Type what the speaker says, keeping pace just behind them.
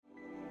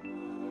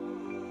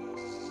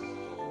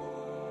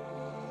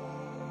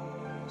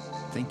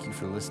Thank you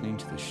for listening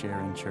to the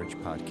Sharon Church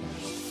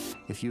podcast.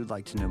 If you would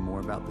like to know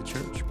more about the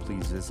church,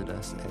 please visit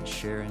us at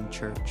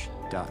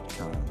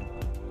sharonchurch.com.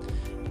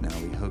 Now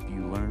we hope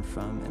you learn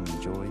from and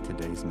enjoy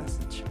today's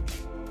message.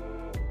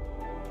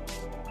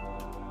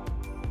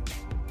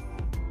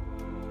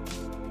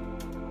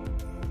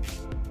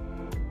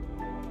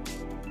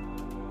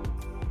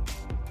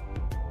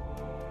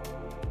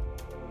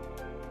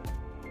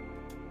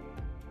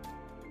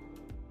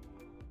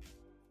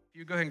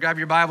 You go ahead and grab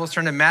your Bibles,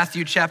 turn to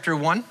Matthew chapter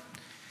 1.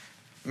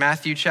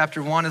 Matthew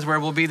chapter 1 is where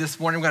we'll be this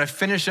morning. We're going to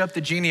finish up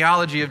the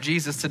genealogy of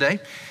Jesus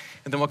today,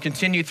 and then we'll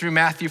continue through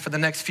Matthew for the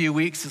next few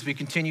weeks as we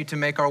continue to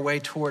make our way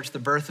towards the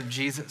birth of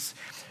Jesus,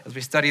 as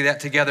we study that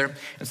together.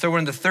 And so we're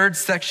in the third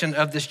section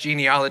of this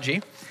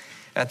genealogy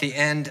at the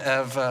end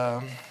of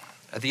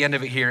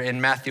it here in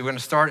Matthew. We're going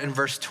to start in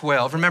verse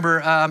 12. Remember,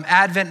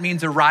 Advent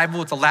means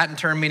arrival. It's a Latin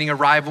term meaning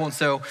arrival. And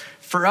so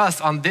for us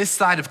on this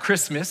side of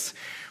Christmas,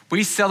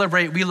 we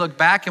look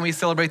back and we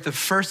celebrate the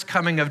first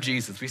coming of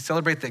Jesus. We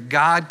celebrate that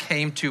God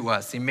came to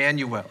us,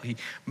 Emmanuel. He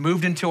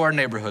moved into our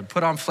neighborhood,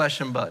 put on flesh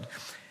and blood,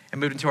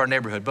 and moved into our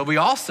neighborhood. But we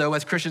also,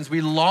 as Christians,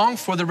 we long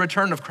for the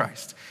return of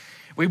Christ.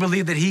 We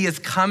believe that he is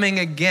coming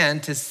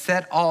again to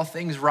set all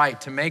things right,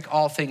 to make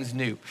all things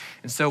new.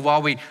 And so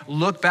while we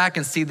look back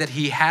and see that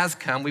he has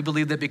come, we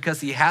believe that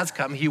because he has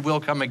come, he will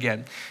come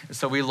again. And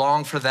so we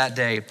long for that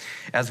day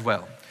as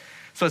well.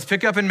 So let's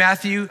pick up in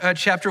Matthew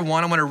chapter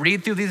 1. I want to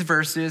read through these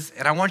verses,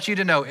 and I want you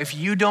to know if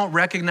you don't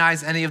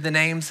recognize any of the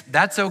names,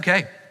 that's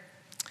okay.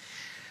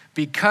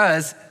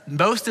 Because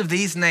most of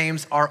these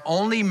names are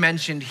only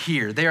mentioned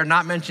here. They are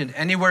not mentioned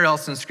anywhere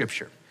else in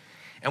Scripture.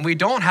 And we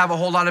don't have a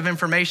whole lot of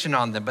information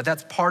on them, but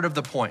that's part of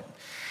the point.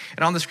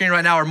 And on the screen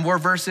right now are more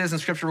verses in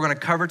Scripture we're going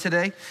to cover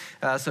today.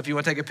 So if you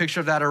want to take a picture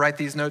of that or write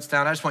these notes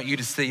down, I just want you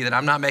to see that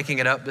I'm not making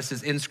it up. This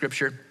is in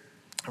Scripture.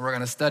 And we're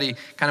going to study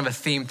kind of a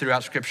theme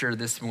throughout Scripture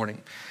this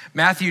morning.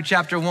 Matthew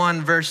chapter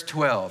 1, verse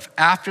 12.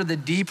 After the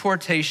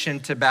deportation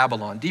to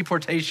Babylon.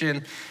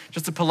 Deportation,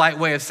 just a polite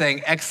way of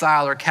saying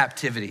exile or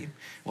captivity.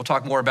 We'll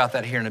talk more about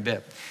that here in a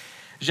bit.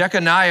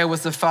 Jeconiah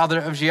was the father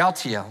of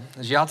Shealtiel.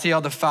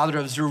 Shealtiel, the father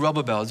of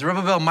Zerubbabel.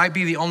 Zerubbabel might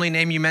be the only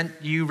name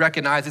you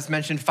recognize. It's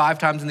mentioned 5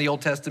 times in the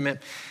Old Testament.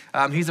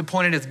 He's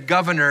appointed as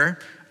governor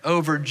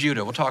over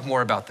Judah. We'll talk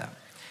more about that.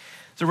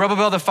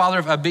 Zerubbabel, the father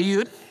of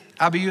Abiud.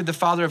 Abiud, the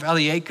father of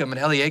Eliakim,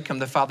 and Eliakim,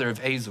 the father of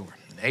Azor.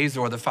 And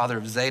Azor, the father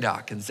of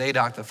Zadok, and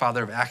Zadok, the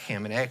father of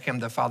Achim, and Achim,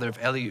 the father of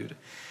Eliud.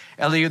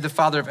 Eliud, the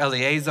father of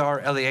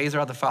Eleazar,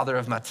 Eleazar, the father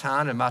of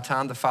Matan, and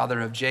Matan, the father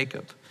of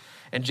Jacob.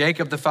 And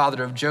Jacob, the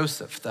father of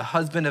Joseph, the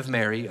husband of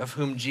Mary, of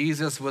whom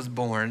Jesus was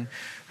born,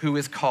 who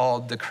is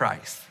called the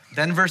Christ.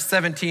 Then verse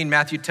 17,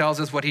 Matthew tells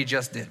us what he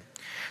just did.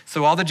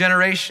 So all the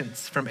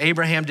generations from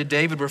Abraham to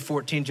David were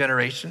 14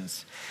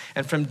 generations.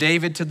 And from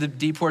David to the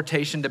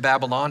deportation to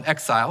Babylon,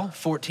 exile,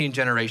 14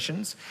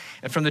 generations.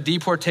 And from the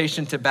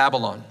deportation to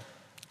Babylon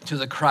to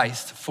the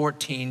Christ,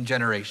 14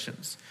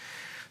 generations.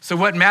 So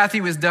what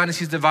Matthew has done is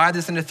he's divided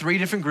this into 3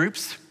 different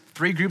groups,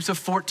 3 groups of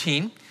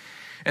 14.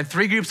 And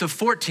 3 groups of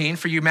 14,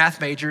 for you math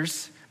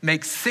majors,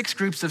 make 6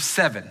 groups of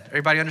 7.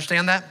 Everybody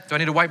understand that? Do I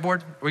need a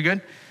whiteboard? Are we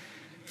good?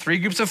 3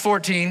 groups of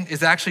 14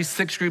 is actually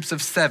 6 groups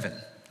of 7.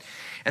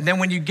 And then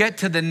when you get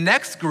to the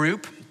next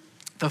group,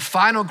 the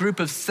final group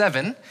of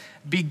 7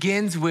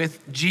 begins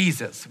with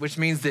Jesus, which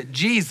means that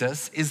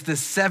Jesus is the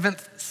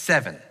 7th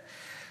 7.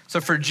 So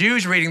for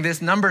Jews reading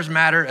this, numbers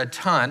matter a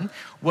ton.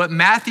 What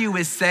Matthew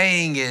is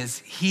saying is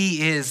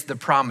he is the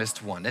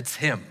promised one. It's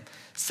him.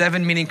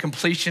 7 meaning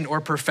completion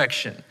or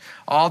perfection.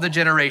 All the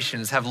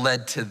generations have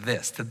led to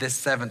this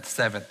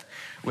 7th,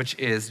 which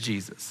is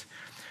Jesus.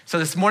 So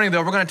this morning,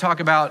 though, we're going to talk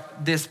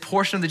about this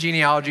portion of the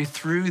genealogy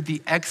through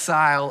the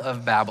exile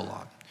of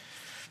Babylon.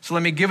 So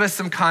let me give us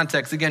some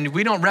context. Again,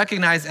 we don't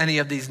recognize any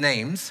of these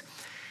names.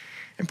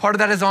 And part of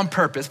that is on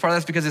purpose. Part of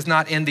that's because it's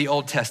not in the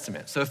Old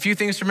Testament. So a few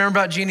things to remember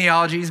about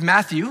genealogies.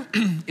 Matthew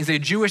is a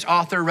Jewish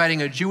author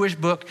writing a Jewish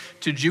book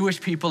to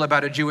Jewish people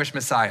about a Jewish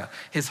Messiah.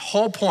 His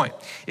whole point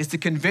is to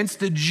convince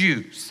the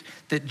Jews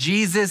that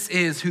Jesus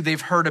is who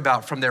they've heard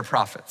about from their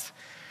prophets.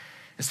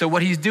 And so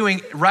what he's doing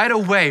right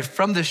away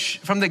from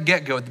the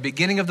get-go, at the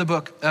beginning of the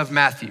book of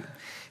Matthew,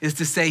 is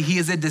to say he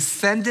is a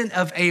descendant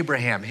of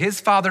Abraham.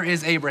 His father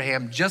is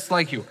Abraham, just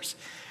like yours.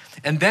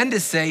 And then to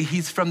say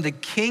he's from the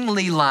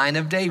kingly line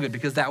of David,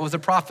 because that was a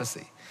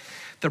prophecy.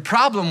 The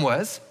problem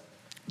was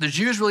the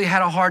Jews really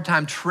had a hard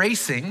time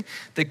tracing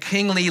the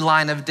kingly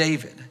line of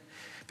David,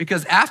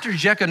 because after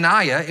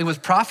Jeconiah, it was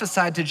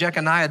prophesied to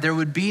Jeconiah there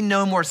would be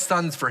no more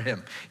sons for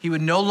him. He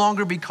would no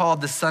longer be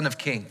called the son of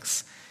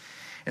kings.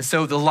 And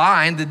so the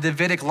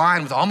Davidic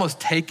line was almost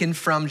taken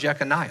from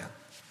Jeconiah.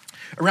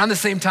 Around the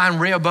same time,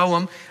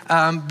 Rehoboam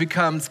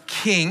becomes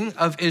king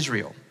of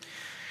Israel.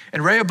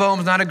 And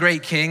Rehoboam's not a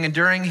great king, and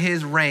during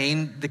his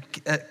reign, the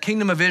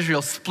kingdom of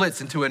Israel splits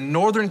into a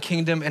northern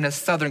kingdom and a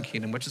southern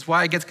kingdom, which is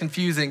why it gets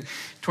confusing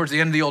towards the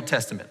end of the Old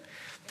Testament.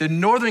 The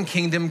northern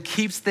kingdom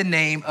keeps the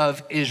name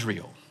of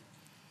Israel.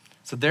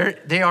 So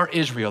they are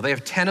Israel. They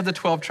have 10 of the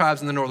 12 tribes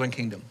in the northern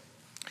kingdom.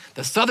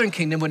 The southern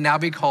kingdom would now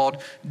be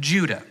called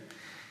Judah.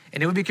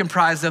 and it would be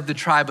comprised of the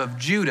tribe of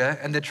Judah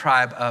and the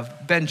tribe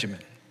of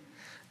Benjamin.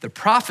 The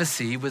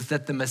prophecy was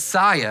that the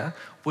Messiah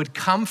would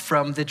come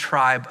from the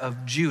tribe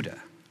of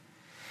Judah.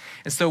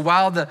 And so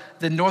while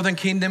the northern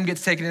kingdom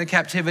gets taken into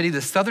captivity,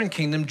 the southern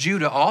kingdom,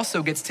 Judah,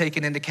 also gets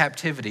taken into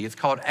captivity. It's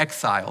called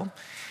exile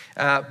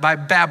by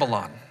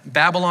Babylon.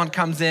 Babylon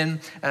comes in,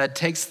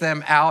 takes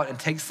them out, and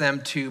takes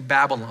them to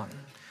Babylon.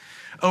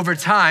 Over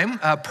time,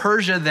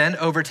 Persia then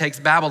overtakes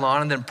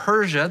Babylon, and then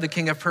Persia, the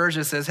king of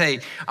Persia, says, hey,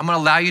 I'm gonna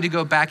allow you to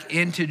go back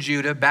into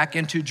Judah, back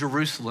into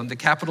Jerusalem, the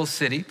capital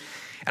city,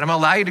 and I'm gonna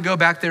allow you to go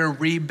back there and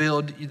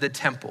rebuild the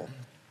temple.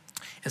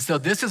 And so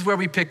this is where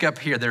we pick up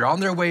here. They're on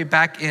their way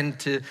back in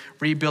to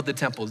rebuild the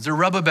temple.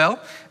 Zerubbabel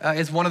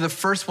is one of the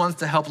first ones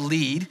to help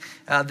lead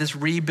this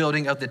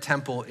rebuilding of the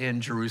temple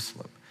in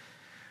Jerusalem.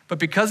 But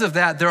because of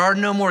that, there are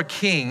no more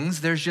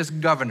kings, there's just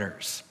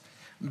governors.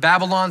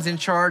 Babylon's in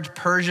charge,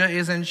 Persia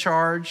is in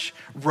charge,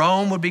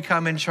 Rome would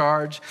become in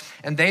charge,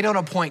 and they don't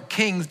appoint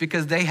kings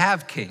because they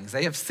have kings.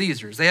 They have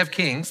Caesars, they have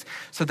kings,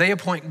 so they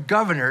appoint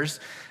governors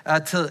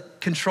to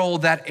control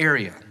that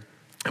area.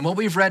 And what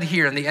we've read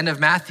here in the end of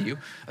Matthew,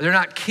 they're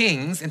not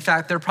kings. In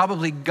fact, they're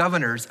probably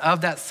governors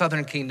of that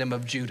southern kingdom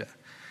of Judah.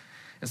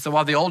 And so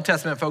while the Old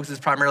Testament focuses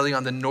primarily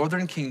on the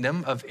northern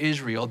kingdom of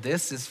Israel,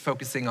 this is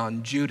focusing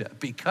on Judah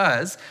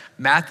because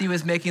Matthew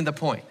is making the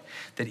point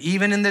that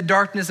even in the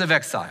darkness of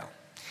exile,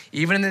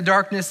 even in the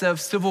darkness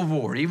of civil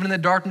war, even in the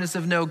darkness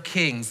of no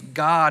kings,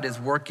 God is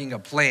working a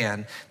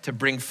plan to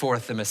bring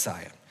forth the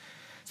Messiah.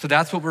 So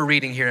that's what we're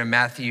reading here in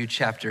Matthew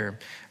chapter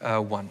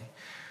 1.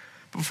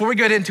 Before we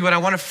get into it, I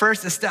want to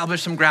first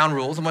establish some ground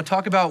rules. I'm going to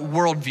talk about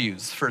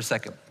worldviews for a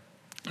second.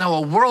 Now,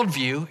 a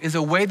worldview is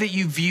a way that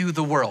you view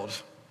the world.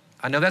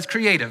 I know that's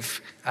creative,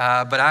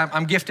 but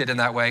I'm gifted in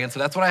that way, and so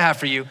that's what I have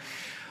for you.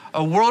 A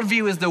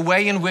worldview is the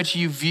way in which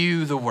you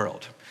view the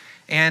world.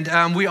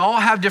 And we all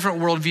have different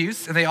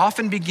worldviews, and they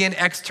often begin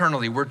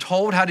externally. We're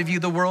told how to view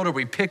the world, or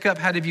we pick up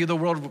how to view the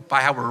world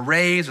by how we're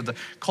raised or the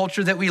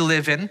culture that we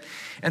live in.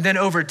 And then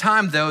over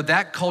time, though,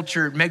 that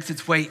culture makes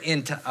its way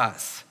into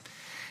us.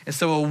 And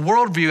so a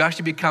worldview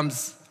actually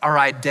becomes our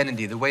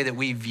identity, the way that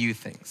we view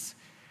things.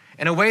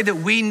 And a way that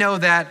we know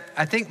that,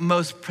 I think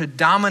most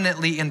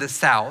predominantly in the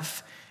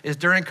South, is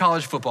during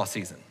college football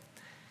season.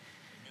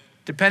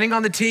 Depending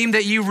on the team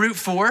that you root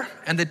for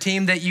and the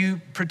team that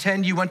you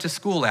pretend you went to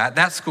school at,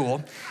 that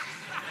school,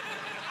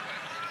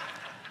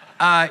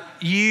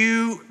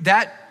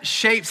 that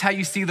shapes how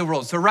you see the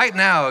world. So right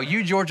now,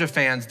 you Georgia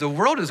fans, the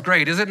world is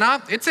great, is it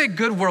not? It's a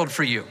good world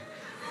for you.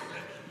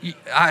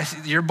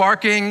 You're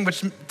barking,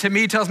 which to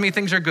me tells me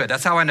things are good.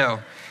 That's how I know.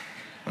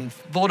 When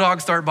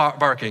bulldogs start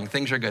barking,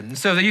 things are good. And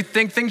so you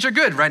think things are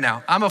good right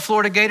now. I'm a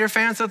Florida Gator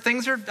fan, so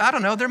things are, I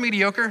don't know, they're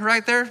mediocre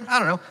right there. I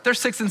don't know, they're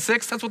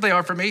 6-6, that's what they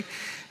are for me.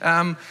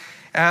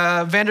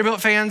 Vanderbilt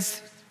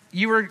fans,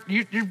 you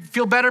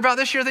feel better about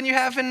this year than you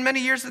have in many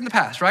years in the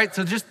past, right?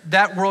 So just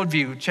that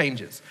worldview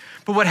changes.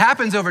 But what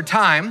happens over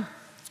time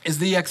is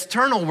the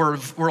external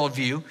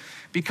worldview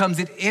becomes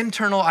an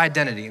internal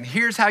identity. And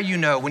here's how you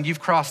know when you've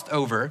crossed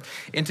over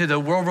into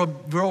the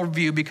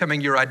worldview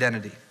becoming your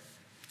identity.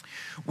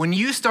 When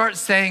you start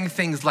saying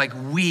things like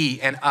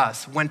we and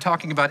us when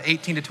talking about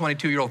 18 to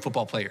 22-year-old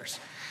football players,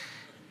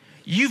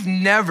 you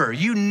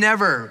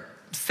never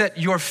set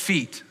your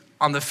feet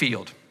on the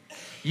field.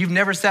 You've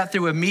never sat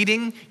through a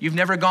meeting, you've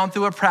never gone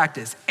through a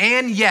practice,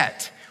 and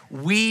yet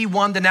we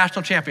won the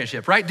national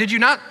championship, right? Did you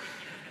not?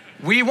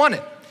 We won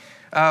it.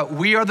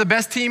 We are the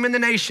best team in the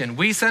nation.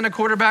 We sent a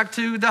quarterback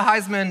to the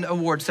Heisman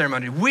Award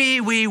ceremony.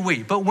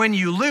 We. But when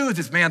you lose,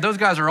 it's, man, those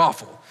guys are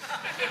awful.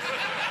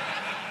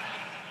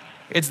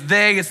 It's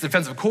they, it's the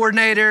defensive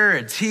coordinator,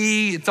 it's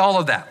he, it's all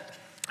of that.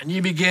 And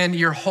you begin,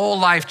 your whole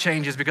life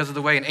changes because of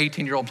the way an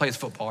 18-year-old plays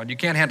football, and you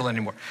can't handle it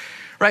anymore,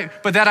 right?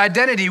 But that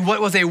identity,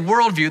 what was a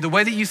worldview, the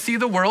way that you see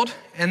the world,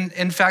 and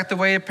in fact, the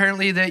way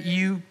apparently that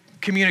you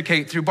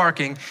communicate through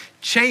barking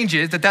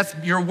changes, that's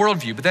your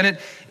worldview. But then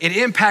it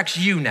impacts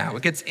you now.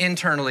 It gets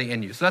internally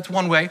in you. So that's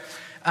one way.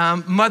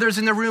 Mothers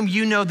in the room,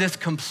 you know this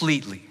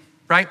completely,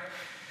 right?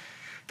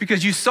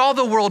 Because you saw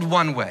the world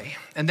one way,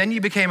 and then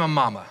you became a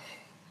mama.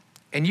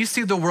 And you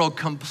see the world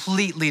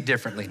completely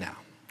differently now.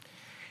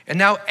 And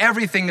now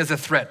everything is a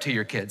threat to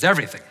your kids,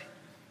 everything.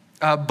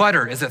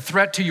 Butter is a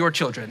threat to your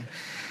children.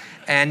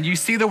 And you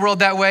see the world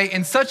that way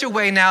in such a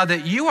way now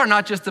that you are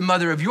not just the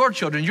mother of your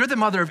children, you're the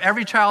mother of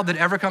every child that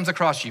ever comes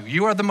across you.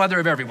 You are the mother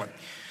of everyone,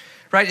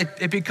 right?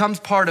 It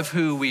becomes part of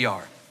who we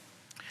are.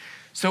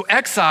 So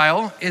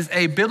exile is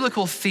a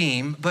biblical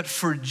theme, but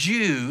for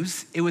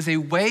Jews, it was a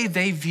way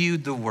they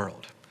viewed the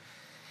world.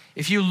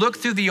 If you look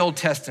through the Old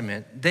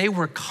Testament, they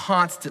were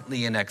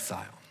constantly in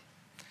exile.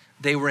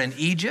 They were in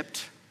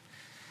Egypt.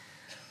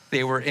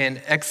 They were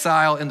in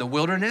exile in the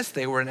wilderness.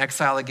 They were in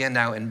exile again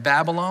now in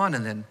Babylon,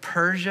 and then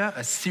Persia,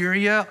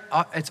 Assyria.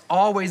 It's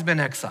always been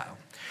exile.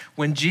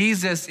 When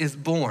Jesus is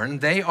born,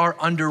 they are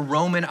under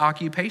Roman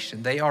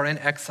occupation. They are in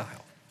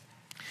exile.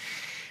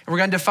 And we're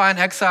going to define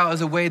exile as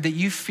a way that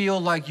you feel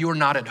like you're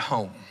not at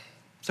home.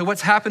 So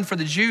what's happened for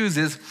the Jews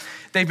is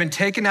they've been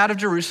taken out of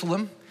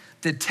Jerusalem.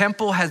 the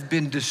temple has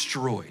been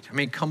destroyed. I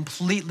mean,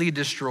 completely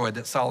destroyed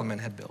that Solomon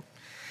had built.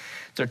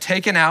 They're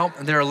taken out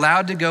and they're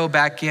allowed to go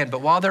back in.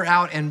 But while they're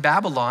out in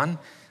Babylon,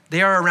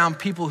 they are around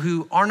people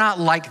who are not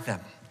like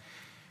them,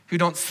 who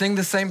don't sing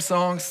the same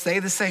songs, say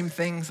the same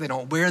things, they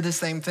don't wear the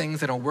same things,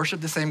 they don't worship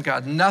the same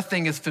God.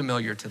 Nothing is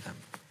familiar to them.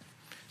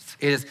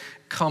 It is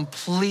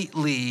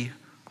completely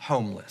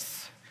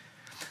homeless.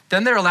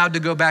 Then they're allowed to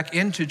go back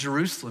into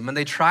Jerusalem and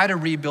they try to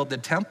rebuild the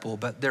temple,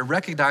 but they're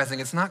recognizing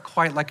it's not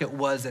quite like it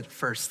was at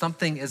first.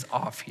 Something is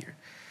off here.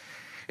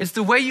 It's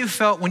the way you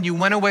felt when you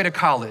went away to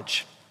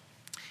college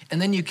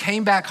and then you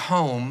came back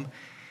home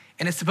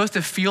and it's supposed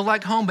to feel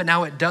like home, but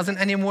now it doesn't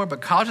anymore, but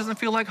college doesn't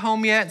feel like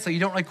home yet, so you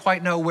don't really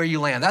quite know where you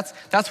land.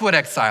 That's what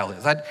exile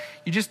is.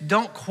 You just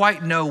don't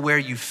quite know where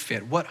you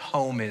fit, what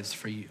home is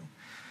for you.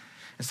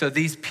 And so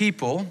these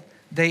people,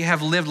 they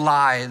have lived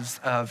lives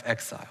of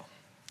exile.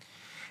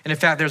 And in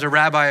fact, there's a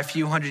rabbi a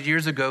few hundred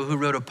years ago who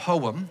wrote a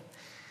poem,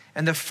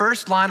 and the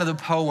first line of the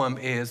poem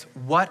is,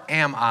 "What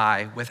am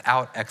I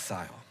without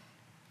exile?"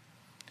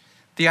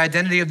 The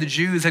identity of the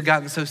Jews had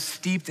gotten so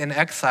steeped in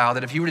exile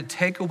that if you were to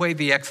take away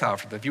the exile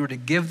from them, if you were to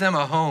give them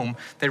a home,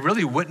 they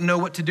really wouldn't know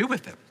what to do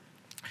with it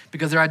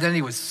because their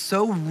identity was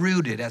so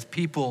rooted as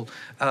people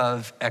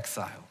of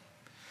exile.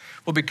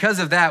 Well, because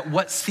of that,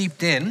 what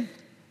seeped in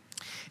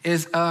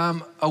is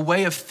a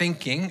way of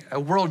thinking,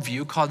 a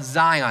worldview called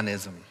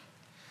Zionism.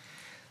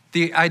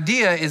 The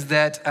idea is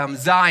that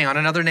Zion,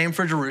 another name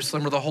for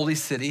Jerusalem or the holy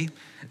city,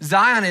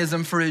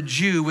 Zionism for a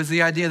Jew was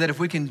the idea that if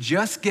we can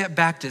just get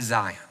back to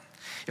Zion,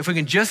 if we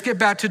can just get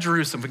back to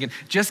Jerusalem, if we can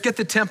just get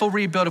the temple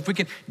rebuilt, if we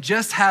can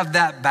just have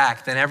that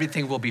back, then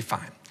everything will be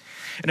fine.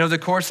 And over the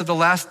course of the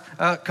last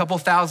couple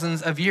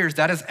thousands of years,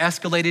 that has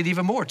escalated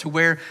even more to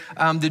where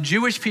the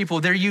Jewish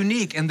people, they're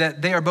unique in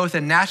that they are both a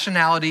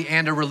nationality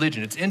and a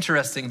religion. It's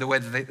interesting the way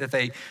that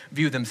they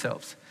view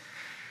themselves.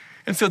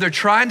 And so they're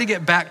trying to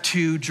get back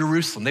to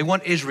Jerusalem. They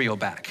want Israel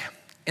back.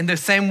 In the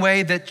same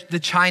way that the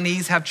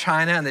Chinese have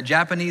China and the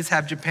Japanese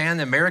have Japan,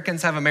 the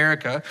Americans have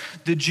America,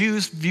 the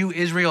Jews view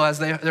Israel as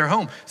their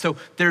home. So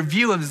their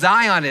view of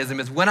Zionism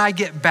is when I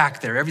get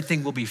back there,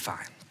 everything will be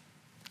fine.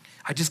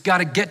 I just got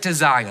to get to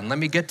Zion. Let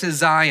me get to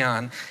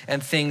Zion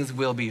and things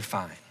will be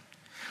fine.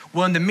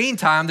 Well, in the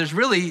meantime, there's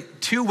really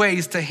two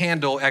ways to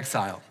handle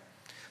exile.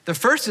 The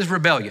first is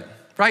rebellion,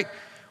 right?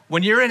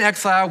 When you're in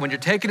exile, when you're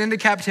taken into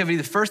captivity,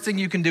 the first thing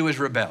you can do is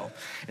rebel.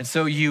 And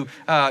so you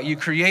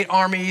create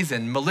armies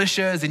and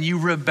militias and you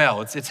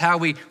rebel. It's how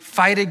we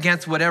fight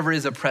against whatever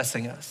is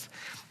oppressing us.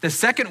 The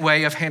second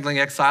way of handling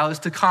exile is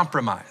to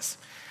compromise.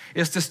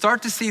 Is to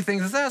start to see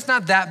things as, it's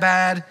not that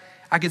bad.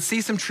 I could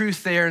see some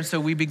truth there, and so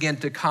we begin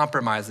to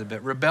compromise a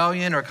bit.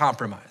 Rebellion or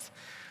compromise.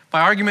 My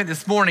argument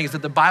this morning is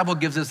that the Bible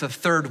gives us a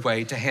third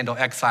way to handle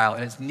exile,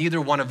 and it's neither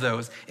one of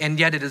those, and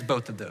yet it is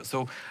both of those.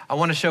 So I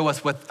want to show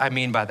us what I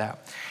mean by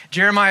that.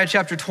 Jeremiah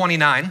chapter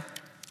 29,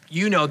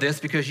 you know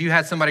this because you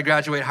had somebody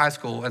graduate high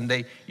school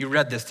and you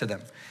read this to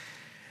them.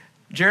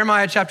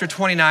 Jeremiah chapter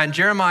 29,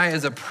 Jeremiah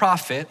is a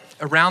prophet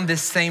around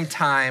this same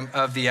time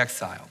of the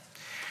exile.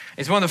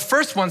 He's one of the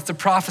first ones to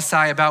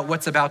prophesy about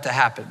what's about to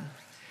happen.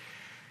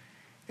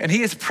 And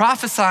he is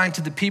prophesying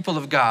to the people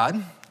of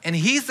God. And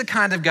he's the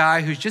kind of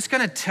guy who's just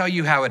gonna tell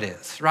you how it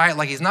is, right?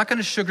 Like he's not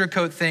gonna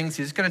sugarcoat things,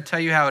 he's gonna tell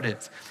you how it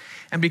is.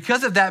 And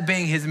because of that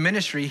being his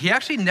ministry, he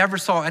actually never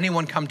saw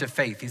anyone come to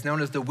faith. He's known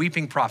as the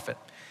weeping prophet.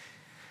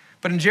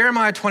 But in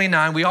Jeremiah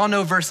 29, we all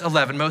know verse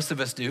 11, most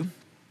of us do.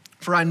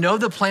 For I know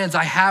the plans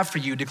I have for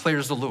you,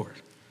 declares the Lord.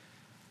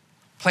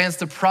 Plans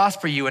to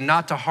prosper you and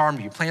not to harm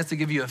you. Plans to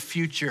give you a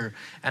future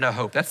and a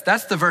hope.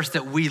 That's the verse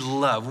that we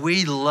love.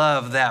 We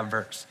love that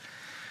verse.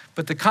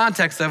 But the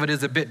context of it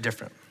is a bit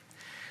different.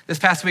 This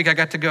past week, I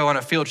got to go on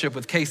a field trip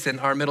with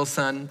Kaysen, our middle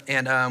son,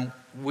 and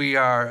we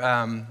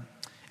are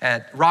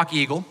at Rock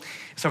Eagle.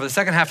 So for the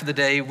second half of the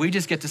day, we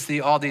just get to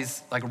see all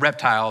these like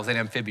reptiles and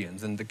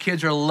amphibians, and the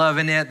kids are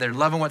loving it. They're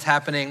loving what's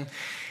happening.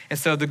 And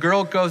so the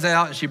girl goes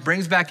out and she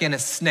brings back in a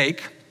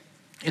snake.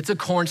 It's a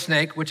corn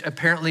snake, which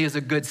apparently is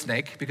a good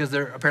snake because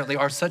there apparently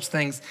are such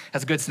things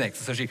as good snakes.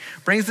 So she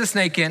brings the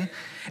snake in,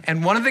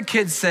 and one of the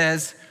kids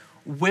says,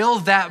 "Will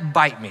that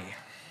bite me?"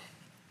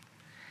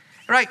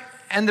 Right?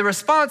 And the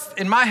response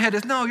in my head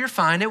is, "No, you're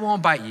fine, it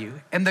won't bite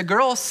you." And the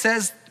girl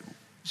says,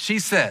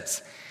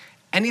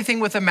 "Anything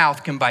with a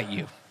mouth can bite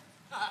you."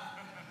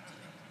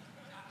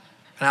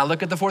 And I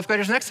look at the fourth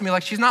graders next to me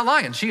like she's not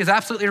lying. She is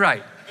absolutely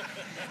right.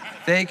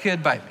 They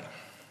could bite me.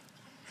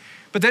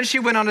 But then she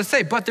went on to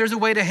say, but there's a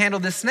way to handle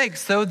this snake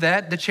so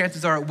that the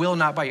chances are it will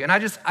not bite you. And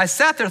I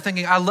sat there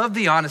thinking, I love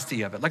the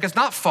honesty of it. Like it's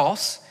not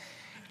false.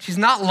 She's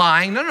not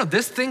lying. No,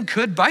 this thing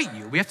could bite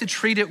you. We have to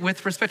treat it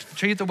with respect,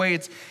 treat it the way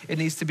it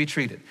needs to be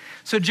treated.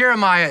 So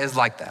Jeremiah is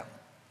like that.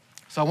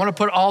 So I want to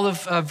put all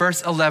of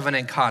verse 11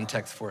 in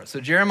context for us. So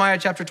Jeremiah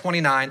chapter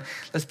 29,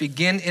 let's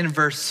begin in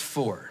verse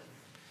 4.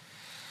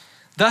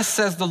 Thus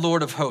says the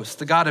Lord of hosts,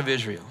 the God of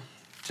Israel,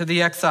 to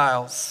the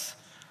exiles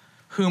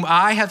whom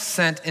I have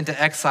sent into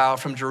exile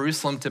from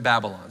Jerusalem to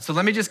Babylon. So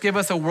let me just give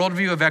us a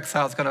worldview of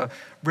exile. It's going to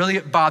really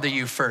bother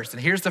you first.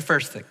 And here's the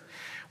first thing.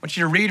 I want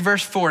you to read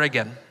verse 4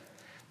 again.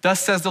 Thus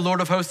says the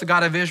Lord of hosts, the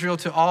God of Israel,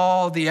 to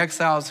all the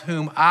exiles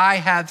whom I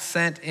have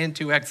sent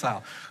into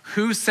exile.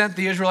 Who sent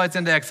the Israelites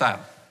into exile?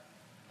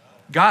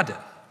 God did.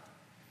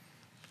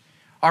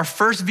 Our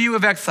first view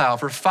of exile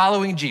for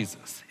following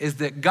Jesus is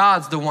that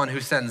God's the one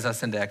who sends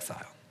us into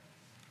exile.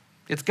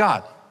 It's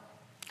God.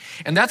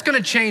 And that's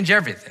gonna change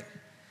everything.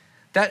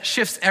 That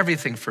shifts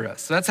everything for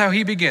us. So that's how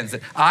he begins.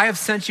 That I have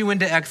sent you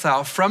into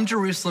exile from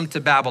Jerusalem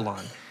to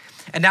Babylon.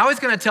 And now he's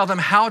gonna tell them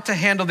how to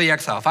handle the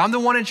exile. If I'm the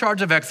one in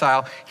charge of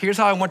exile, here's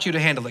how I want you to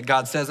handle it,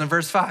 God says in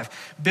verse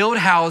 5. Build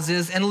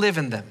houses and live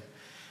in them.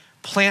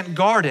 Plant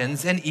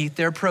gardens and eat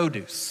their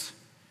produce.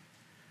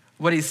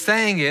 What he's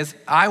saying is,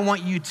 I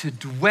want you to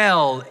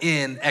dwell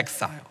in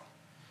exile.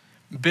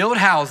 Build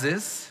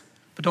houses,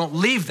 but don't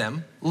leave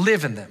them,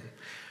 live in them.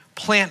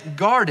 Plant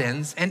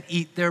gardens and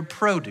eat their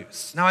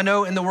produce. Now I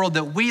know in the world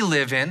that we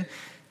live in,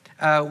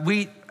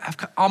 we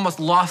have almost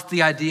lost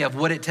the idea of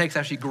what it takes to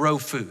actually grow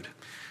food.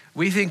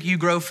 We think you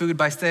grow food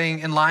by staying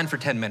in line for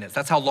 10 minutes.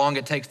 That's how long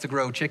it takes to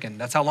grow chicken.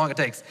 That's how long it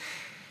takes.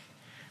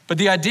 But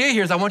the idea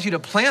here is I want you to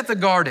plant the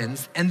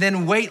gardens and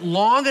then wait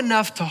long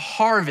enough to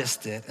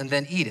harvest it and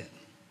then eat it.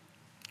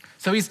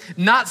 So he's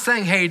not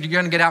saying, hey, you're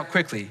gonna get out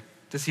quickly.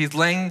 He's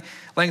laying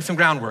some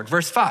groundwork.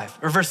 Verse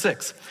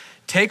 6.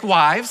 Take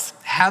wives,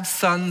 have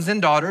sons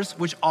and daughters,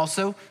 which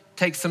also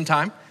takes some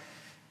time.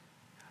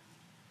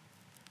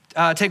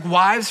 Take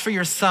wives for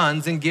your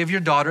sons and give your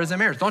daughters in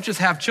marriage. Don't just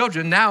have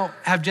children, now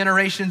have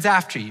generations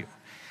after you.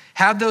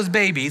 Have those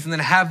babies and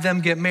then have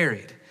them get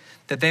married,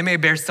 that they may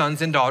bear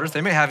sons and daughters. They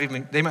might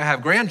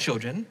have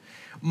grandchildren.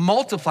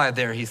 Multiply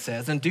there, he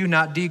says, and do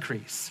not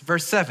decrease.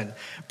 Verse 7,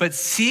 but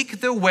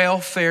seek the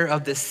welfare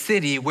of the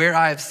city where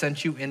I have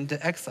sent you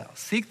into exile.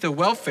 Seek the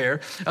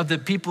welfare of the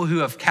people who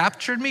have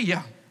captured me,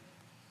 yeah.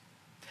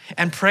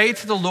 And pray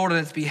to the Lord on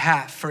its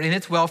behalf, for in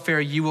its welfare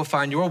you will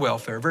find your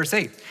welfare. Verse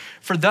 8,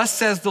 for thus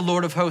says the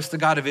Lord of hosts, the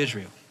God of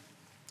Israel,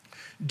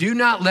 do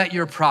not let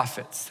your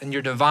prophets and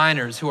your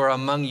diviners who are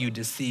among you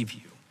deceive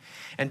you,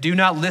 and do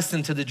not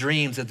listen to the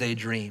dreams that they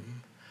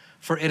dream,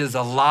 for it is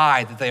a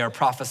lie that they are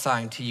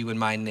prophesying to you in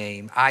my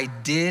name. I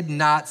did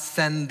not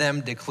send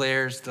them,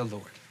 declares the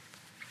Lord.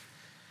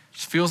 It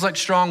feels like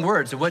strong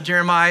words. And what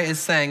Jeremiah is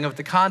saying of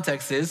the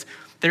context is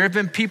there have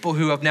been people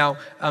who have now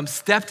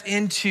stepped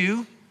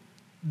into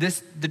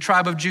the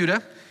tribe of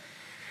Judah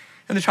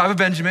and the tribe of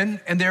Benjamin,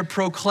 and they're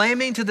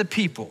proclaiming to the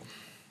people,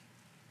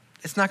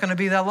 it's not gonna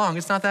be that long,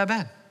 it's not that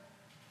bad.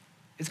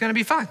 It's gonna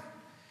be fine.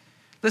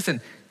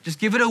 Listen, just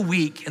give it a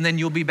week and then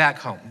you'll be back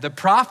home. The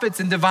prophets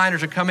and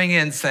diviners are coming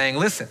in saying,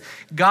 listen,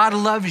 God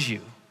loves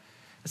you.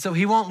 So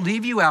he won't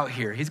leave you out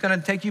here. He's gonna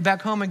take you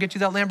back home and get you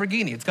that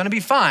Lamborghini. It's gonna be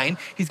fine.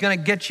 He's gonna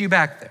get you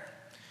back there.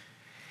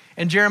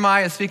 And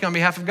Jeremiah is speaking on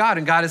behalf of God,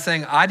 and God is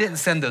saying, I didn't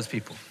send those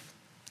people.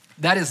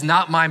 That is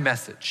not my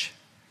message.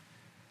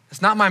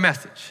 It's not my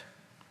message.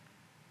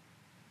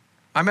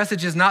 My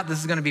message is not this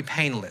is gonna be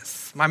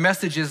painless. My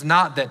message is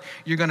not that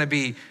you're gonna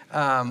be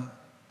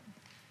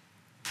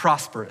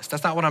prosperous.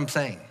 That's not what I'm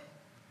saying.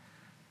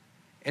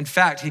 In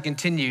fact, he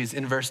continues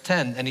in verse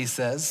 10 and he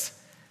says,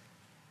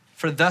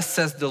 for thus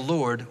says the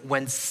Lord,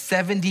 when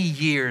 70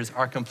 years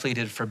are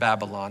completed for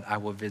Babylon, I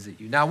will visit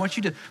you. Now I want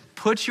you to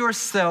put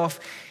yourself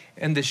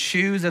in the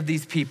shoes of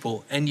these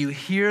people, and you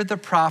hear the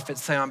prophet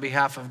say on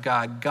behalf of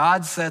God,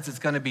 God says it's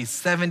gonna be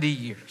 70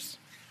 years.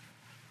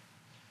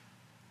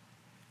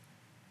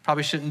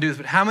 Probably shouldn't do this,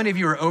 but how many of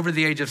you are over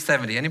the age of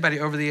 70?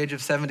 Anybody over the age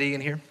of 70 in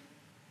here?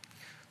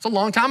 It's a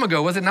long time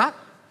ago, was it not?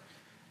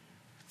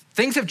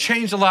 Things have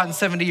changed a lot in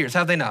 70 years,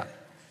 have they not?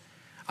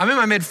 I'm in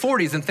my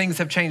mid-40s and things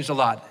have changed a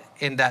lot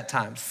in that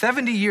time.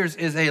 70 years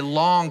is a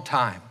long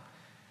time.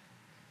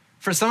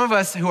 For some of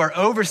us who are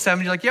over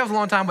 70, you're like, yeah, it's a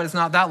long time, but it's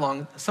not that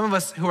long. Some of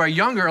us who are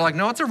younger are like,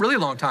 no, it's a really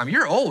long time.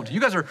 You're old.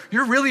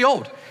 You're really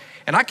old.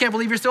 And I can't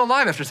believe you're still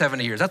alive after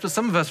 70 years. That's what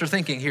some of us are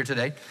thinking here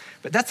today.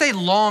 But that's a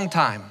long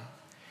time.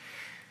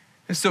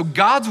 And so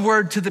God's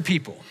word to the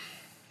people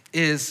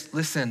is,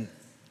 listen,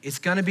 it's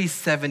gonna be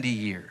 70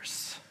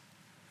 years.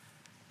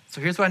 So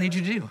here's what I need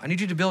you to do. I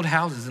need you to build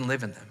houses and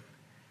live in them.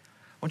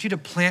 I want you to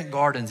plant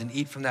gardens and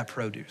eat from that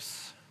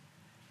produce.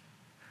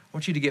 I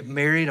want you to get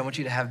married. I want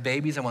you to have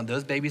babies. I want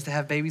those babies to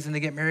have babies and they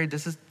get married.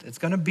 It's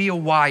gonna be a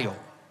while.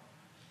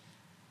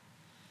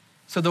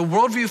 So the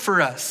worldview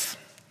for us,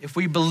 if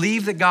we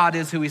believe that God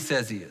is who he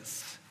says he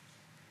is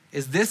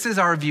this is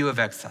our view of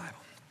exile.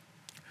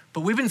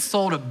 But we've been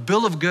sold a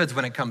bill of goods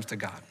when it comes to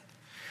God.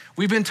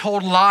 We've been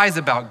told lies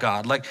about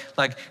God, like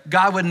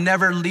God would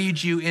never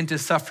lead you into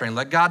suffering,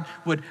 like God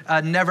would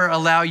never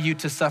allow you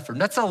to suffer.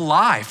 That's a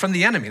lie from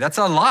the enemy. That's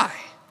a lie.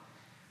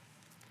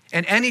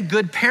 And any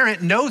good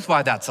parent knows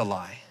why that's a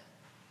lie.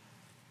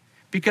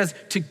 Because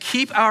to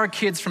keep our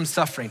kids from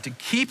suffering, to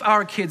keep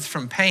our kids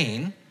from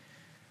pain,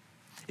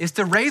 is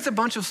to raise a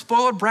bunch of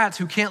spoiled brats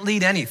who can't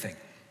lead anything.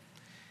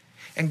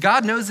 And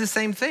God knows the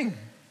same thing.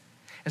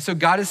 And so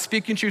God is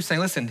speaking to you saying,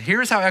 listen,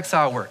 here's how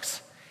exile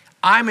works.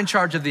 I'm in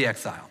charge of the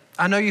exile.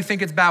 I know you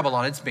think it's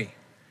Babylon, it's me.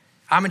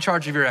 I'm in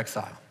charge of your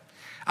exile.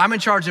 I'm in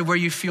charge of where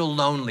you feel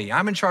lonely.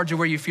 I'm in charge of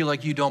where you feel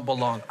like you don't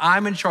belong.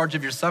 I'm in charge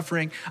of your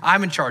suffering.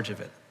 I'm in charge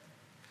of it.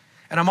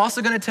 And I'm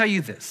also gonna tell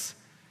you this,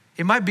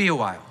 it might be a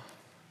while.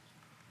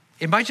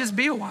 It might just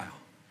be a while.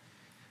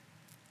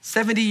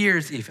 70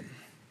 years even.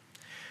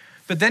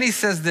 But then he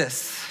says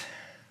this,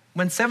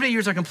 when 70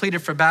 years are completed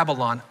for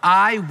Babylon,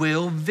 I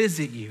will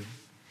visit you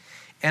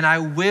and I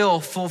will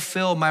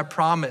fulfill my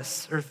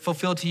promise, or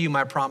fulfill to you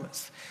my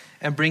promise,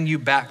 and bring you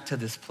back to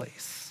this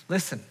place.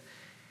 Listen,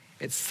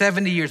 it's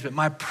 70 years, but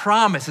my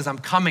promise is I'm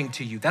coming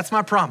to you. That's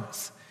my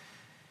promise.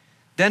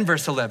 Then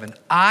verse 11,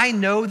 I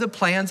know the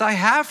plans I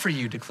have for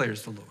you,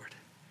 declares the Lord.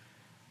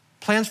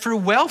 Plans for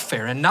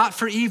welfare and not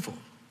for evil,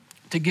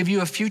 to give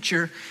you a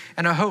future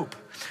and a hope.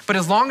 But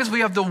as long as we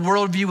have the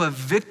worldview of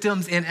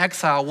victims in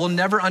exile, we'll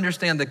never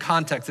understand the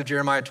context of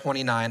Jeremiah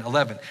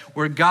 29:11,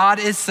 where God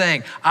is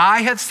saying,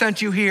 I have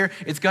sent you here,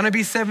 it's gonna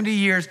be 70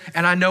 years,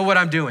 and I know what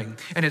I'm doing,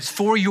 and it's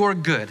for your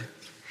good.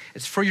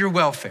 It's for your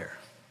welfare.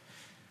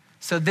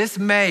 So this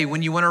May,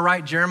 when you wanna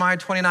write Jeremiah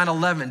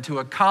 29:11 to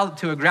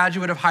a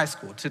graduate of high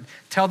school, to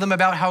tell them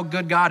about how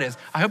good God is,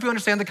 I hope you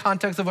understand the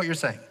context of what you're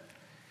saying.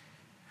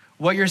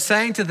 What you're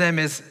saying to them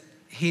is,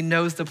 he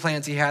knows the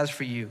plans he has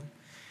for you.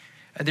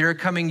 And there are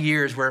coming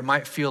years where it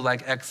might feel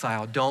like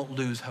exile. Don't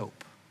lose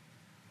hope.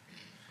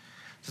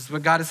 This is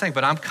what God is saying,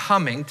 but I'm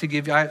coming to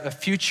give you a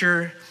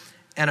future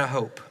and a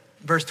hope.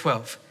 Verse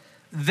 12,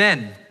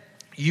 then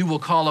you will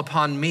call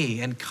upon me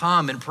and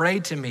come and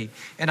pray to me,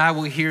 and I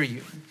will hear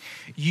you.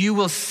 You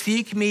will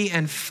seek me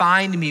and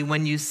find me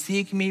when you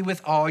seek me with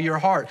all your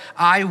heart.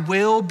 I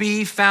will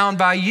be found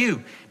by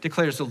you,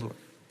 declares the Lord.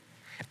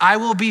 I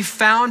will be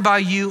found by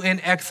you in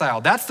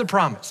exile. That's the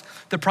promise.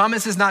 The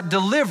promise is not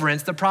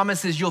deliverance. The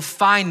promise is you'll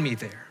find me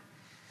there.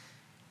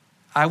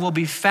 I will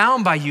be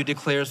found by you,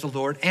 declares the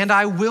Lord, and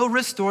I will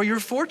restore your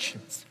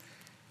fortunes.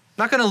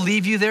 I'm not gonna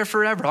leave you there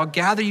forever. I'll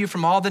gather you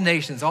from all the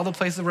nations, all the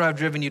places where I've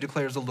driven you,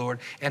 declares the Lord,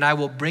 and I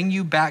will bring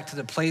you back to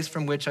the place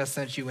from which I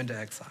sent you into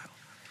exile.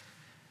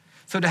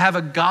 So to have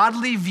a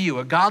godly view,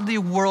 a godly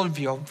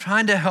worldview, I'm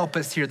trying to help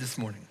us here this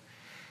morning,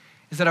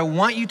 is that I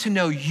want you to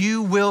know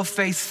you will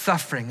face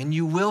suffering and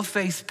you will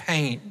face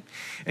pain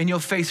and you'll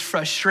face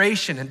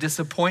frustration and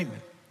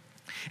disappointment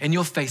and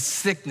you'll face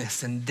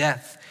sickness and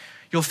death.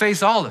 You'll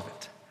face all of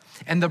it.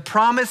 And the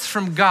promise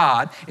from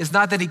God is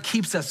not that he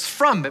keeps us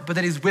from it, but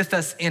that he's with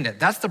us in it.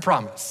 That's the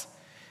promise.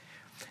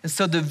 And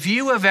so the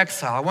view of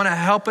exile, I wanna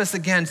help us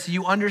again so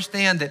you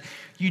understand that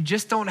you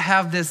just don't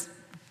have this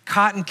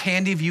cotton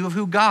candy view of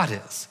who God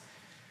is.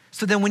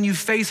 So then when you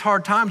face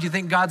hard times, you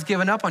think God's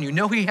given up on you.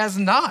 No, he has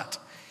not.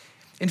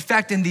 In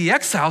fact, in the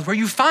exiles where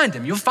you find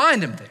him, you'll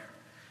find him there.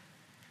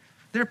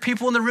 There are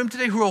people in the room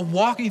today who are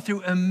walking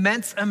through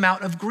immense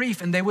amount of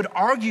grief, and they would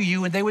argue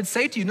you and they would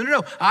say to you,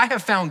 no, I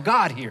have found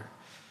God here.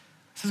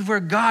 This is where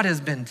God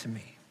has been to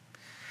me.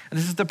 And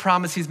this is the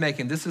promise he's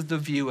making. This is the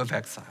view of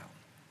exile.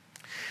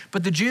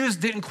 But the Jews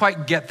didn't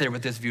quite get there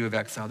with this view of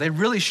exile. They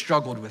really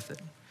struggled with it.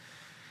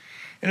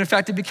 And in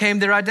fact, it became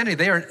their identity.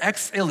 They are an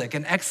exilic,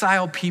 an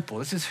exile people.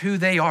 This is who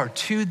they are.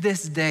 To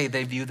this day,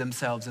 they view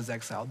themselves as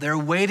exile. They're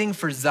waiting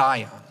for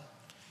Zion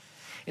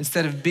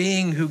instead of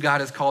being who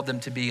God has called them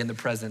to be in the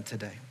present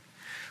today.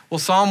 Well,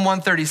 Psalm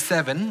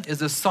 137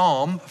 is a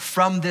psalm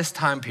from this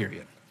time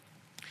period.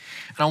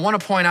 And I want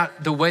to point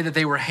out the way that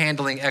they were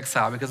handling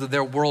exile because of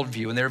their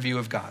worldview and their view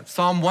of God.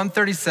 Psalm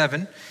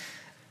 137,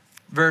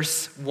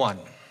 verse 1.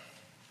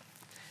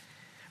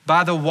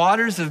 By the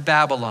waters of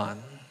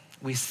Babylon,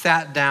 we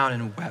sat down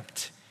and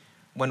wept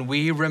when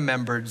we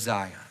remembered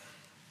Zion.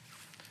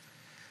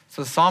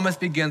 So the psalmist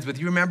begins with,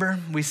 you remember,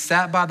 we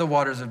sat by the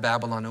waters of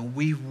Babylon and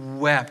we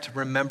wept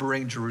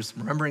remembering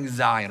Jerusalem, remembering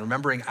Zion,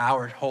 remembering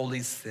our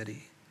holy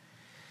city.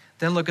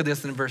 Then look at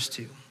this in verse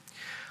 2.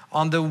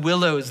 On the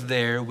willows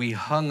there, we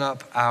hung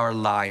up our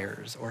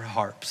lyres or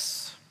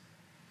harps.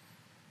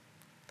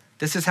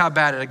 This is how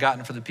bad it had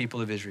gotten for the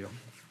people of Israel.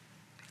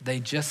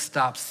 They just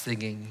stopped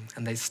singing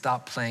and they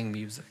stopped playing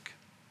music.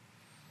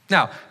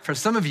 Now, for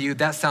some of you,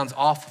 that sounds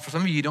awful. For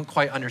some of you don't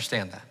quite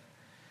understand that.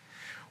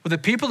 Well, the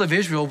people of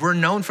Israel were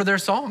known for their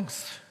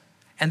songs.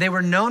 And they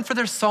were known for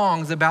their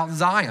songs about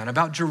Zion,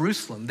 about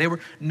Jerusalem. They were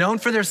known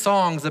for their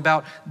songs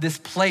about this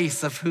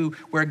place of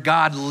where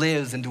God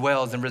lives and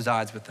dwells and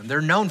resides with them. They're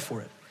known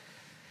for it.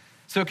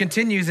 So it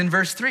continues in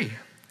verse 3.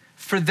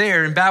 For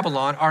there in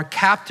Babylon, our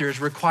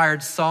captors required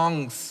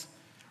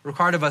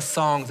of us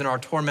songs and our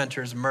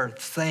tormentors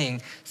mirth,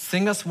 saying,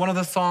 sing us one of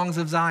the songs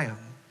of Zion.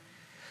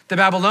 The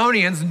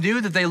Babylonians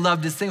knew that they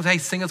loved to sing. Hey,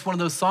 sing us one of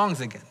those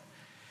songs again.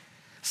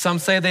 Some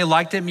say they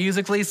liked it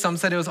musically. Some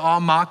said it was all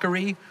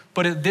mockery.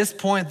 But at this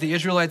point, the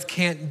Israelites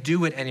can't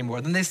do it anymore.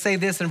 Then they say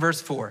this in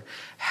verse 4.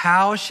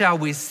 How shall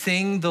we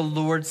sing the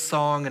Lord's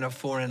song in a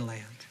foreign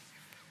land?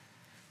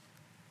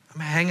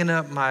 I'm hanging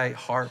up my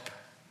harp.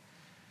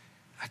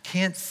 I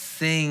can't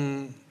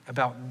sing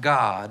about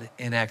God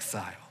in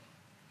exile.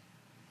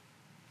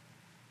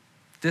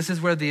 This is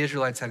where the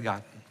Israelites had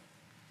gotten.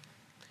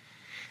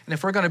 And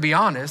if we're gonna be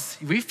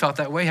honest, we felt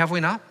that way, have we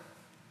not?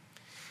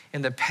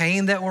 In the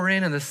pain that we're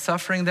in and the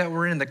suffering that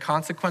we're in, the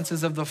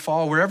consequences of the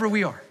fall, wherever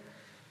we are.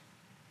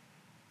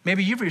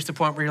 Maybe you've reached a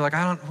point where you're like,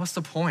 what's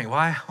the point?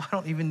 Why? I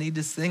don't even need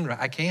to sing right.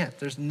 I can't.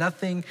 There's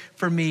nothing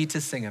for me to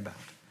sing about.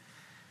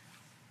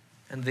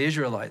 And the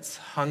Israelites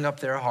hung up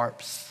their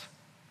harps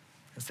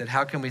and said,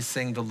 how can we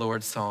sing the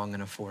Lord's song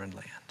in a foreign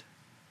land?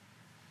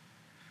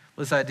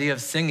 Well, this idea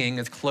of singing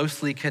is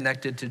closely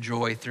connected to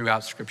joy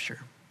throughout Scripture.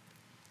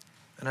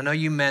 And I know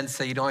you men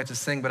say you don't like to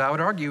sing, but I would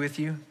argue with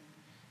you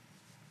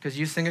because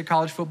you sing at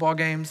college football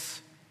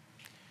games.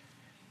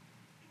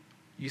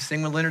 You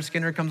sing when Leonard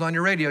Skinner comes on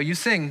your radio. You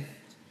sing.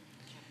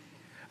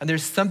 And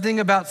there's something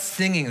about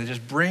singing that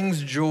just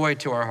brings joy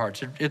to our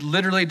hearts. It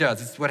literally does.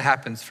 It's what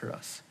happens for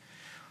us.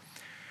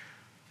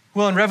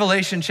 Well, in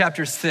Revelation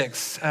chapter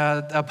 6,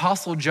 the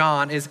Apostle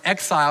John is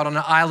exiled on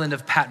an island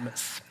of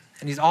Patmos.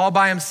 And he's all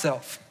by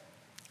himself.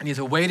 And he's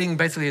awaiting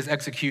basically his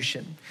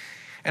execution.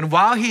 And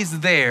while he's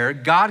there,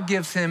 God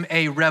gives him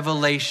a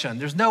revelation.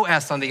 There's no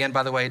S on the end,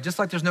 by the way, just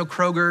like there's no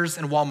Kroger's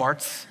and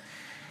Walmart's.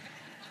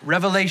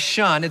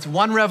 Revelation, it's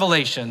one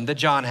revelation that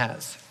John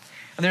has.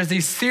 And there's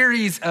these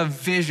series of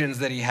visions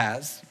that he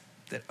has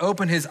that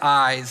open his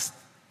eyes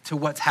to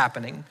what's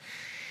happening.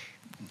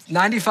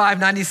 95,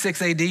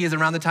 96 AD is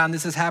around the time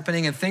this is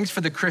happening, and things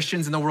for the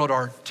Christians in the world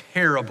are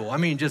terrible. I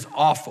mean, just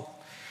awful.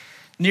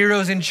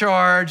 Nero's in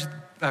charge,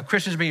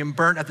 Christians are being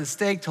burnt at the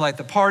stake to light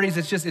the parties.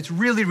 It's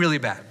really, really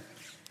bad.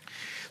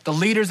 The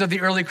leaders of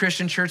the early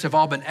Christian church have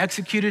all been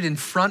executed in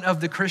front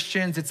of the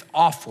Christians. It's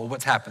awful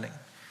what's happening.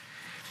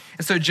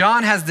 And so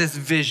John has this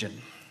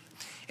vision.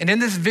 And in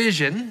this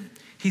vision,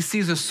 he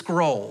sees a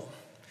scroll.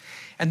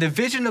 And the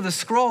vision of the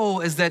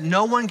scroll is that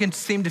no one can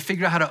seem to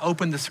figure out how to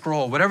open the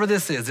scroll. Whatever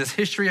this is, this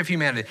history of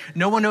humanity,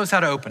 no one knows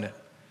how to open it.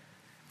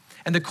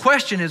 And the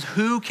question is,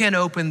 who can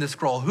open the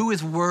scroll? Who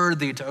is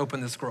worthy to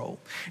open the scroll?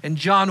 And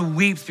John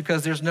weeps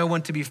because there's no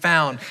one to be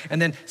found.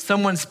 And then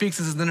someone speaks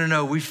and says,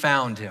 no, we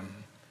found him.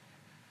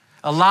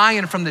 A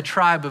lion from the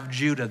tribe of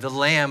Judah, the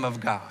Lamb of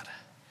God.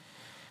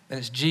 And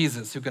it's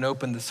Jesus who can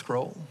open the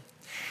scroll.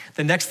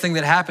 The next thing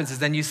that happens is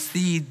then you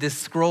see this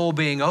scroll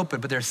being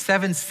opened, but there's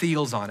 7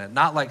 seals on it.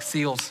 Not like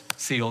seals,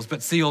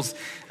 but seals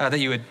that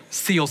you would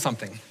seal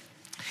something.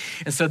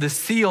 And so the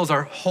seals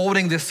are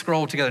holding this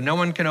scroll together. No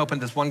one can open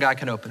this. One guy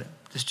can open it.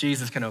 Just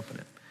Jesus can open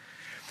it.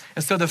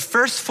 And so the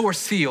first 4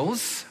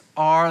 seals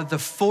are the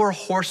 4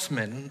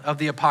 horsemen of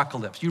the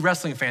apocalypse. You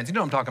wrestling fans, you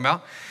know what I'm talking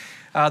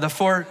about. The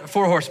four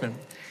horsemen.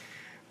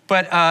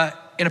 But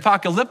in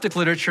apocalyptic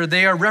literature,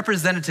 they are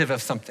representative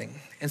of something.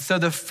 And so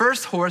the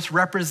first horse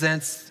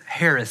represents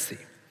heresy.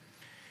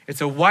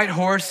 It's a white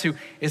horse who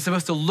is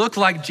supposed to look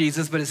like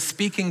Jesus, but is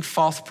speaking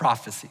false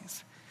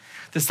prophecies.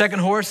 The second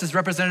horse is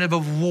representative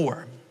of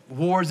war,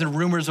 wars and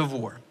rumors of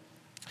war.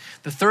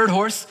 The third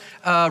horse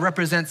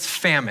represents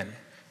famine,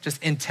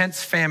 just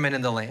intense famine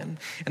in the land.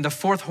 And the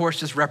fourth horse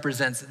just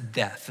represents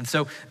death. And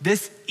so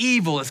this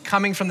evil is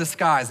coming from the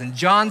skies, and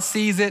John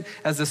sees it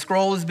as the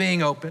scroll is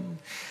being opened.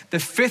 The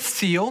 5th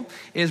seal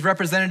is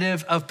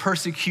representative of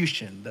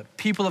persecution, the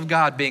people of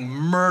God being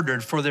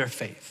murdered for their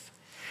faith.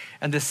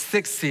 And the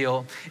 6th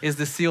seal is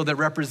the seal that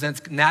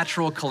represents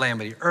natural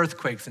calamity,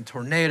 earthquakes and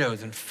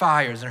tornadoes and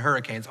fires and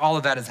hurricanes. All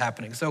of that is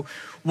happening. So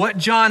what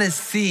John is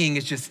seeing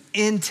is just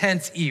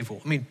intense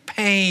evil. I mean,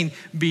 pain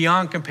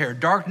beyond compare,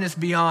 darkness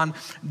beyond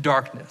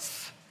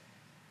darkness.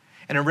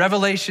 And in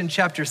Revelation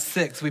chapter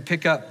 6, we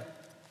pick up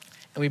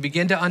and we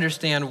begin to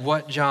understand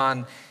what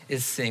John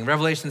is seeing.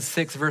 Revelation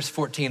 6, verse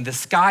 14, the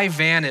sky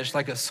vanished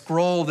like a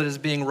scroll that is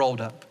being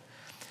rolled up.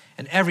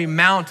 And every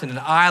mountain and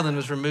island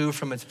was removed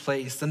from its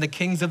place. And the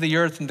kings of the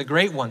earth and the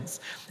great ones,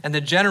 and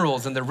the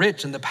generals and the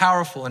rich and the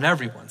powerful and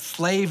everyone,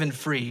 slave and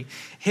free,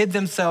 hid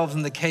themselves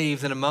in the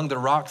caves and among the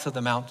rocks of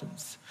the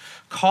mountains,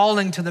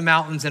 calling to the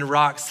mountains and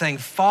rocks, saying,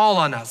 fall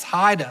on us,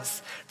 hide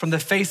us from the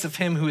face of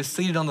him who is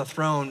seated on the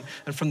throne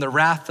and from the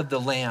wrath of the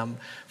Lamb.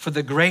 For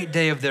the great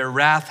day of their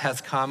wrath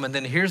has come. And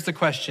then here's the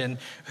question,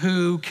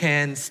 who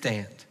can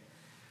stand?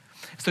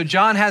 So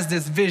John has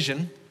this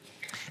vision,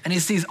 and he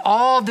sees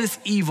all this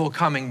evil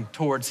coming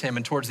towards him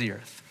and towards the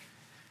earth.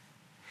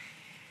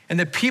 And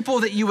the people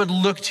that you would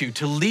look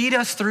to lead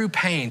us through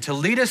pain, to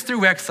lead us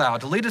through exile,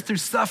 to lead us through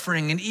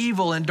suffering and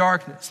evil and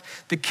darkness,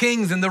 the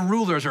kings and the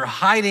rulers are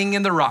hiding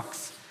in the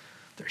rocks.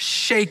 They're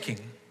shaking.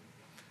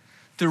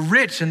 The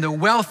rich and the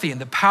wealthy and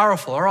the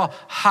powerful are all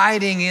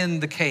hiding in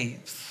the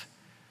caves.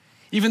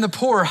 Even the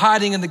poor are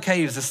hiding in the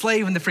caves, the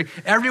slave and the free.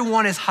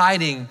 Everyone is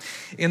hiding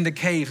in the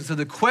caves. So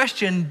the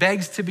question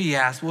begs to be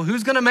asked, well,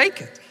 who's gonna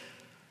make it?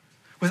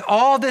 With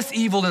all this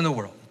evil in the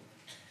world,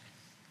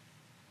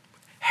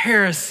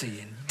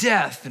 heresy and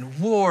death and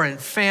war and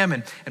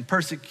famine and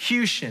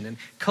persecution and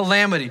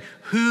calamity,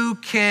 who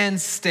can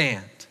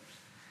stand?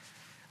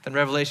 Then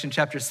Revelation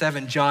chapter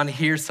 7, John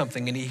hears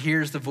something, and he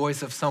hears the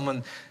voice of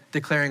someone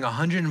declaring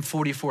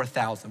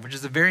 144,000, which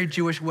is a very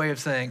Jewish way of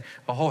saying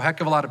a whole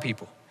heck of a lot of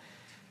people.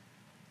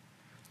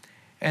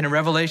 And in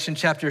Revelation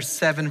chapter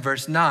 7,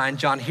 verse 9,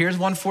 John hears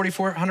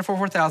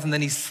 144,000,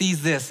 then he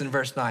sees this in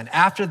verse 9.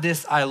 After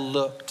this I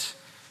looked,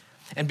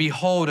 and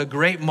behold, a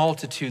great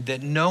multitude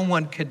that no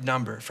one could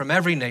number, from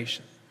every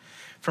nation,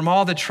 from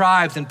all the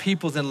tribes and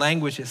peoples and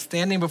languages,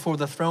 standing before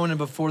the throne and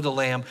before the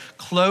Lamb,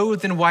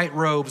 clothed in white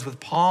robes with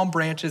palm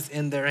branches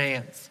in their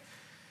hands.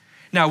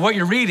 Now, what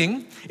you're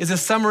reading is a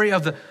summary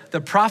of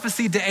the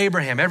prophecy to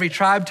Abraham, every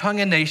tribe,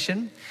 tongue, and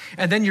nation.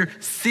 And then you're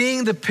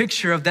seeing the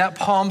picture of that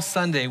Palm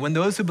Sunday when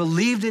those who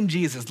believed in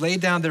Jesus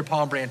laid down their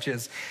palm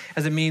branches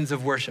as a means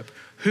of worship.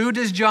 Who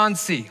does John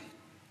see?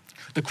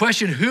 The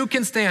question, who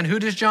can stand? Who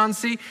does John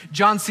see?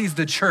 John sees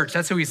the church.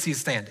 That's who he sees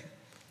standing.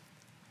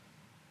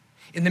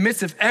 In the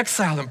midst of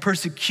exile and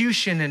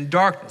persecution and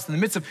darkness, in the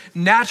midst of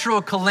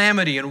natural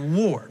calamity and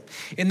war,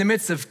 in the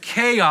midst of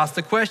chaos,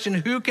 the question,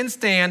 who can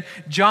stand?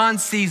 John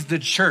sees the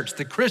church,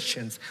 the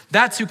Christians.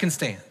 That's who can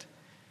stand.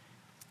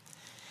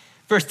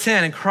 Verse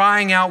 10, and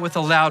crying out with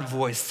a loud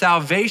voice,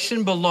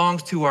 salvation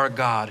belongs to our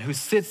God who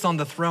sits on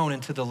the throne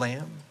and to the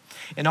Lamb.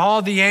 And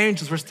all the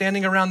angels were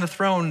standing around the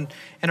throne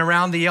and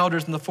around the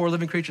elders and the four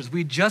living creatures.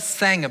 We just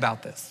sang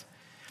about this.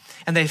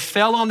 And they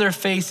fell on their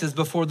faces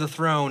before the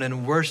throne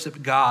and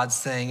worshiped God,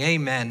 saying,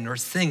 amen, or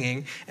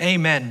singing,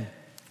 amen.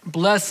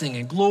 Blessing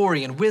and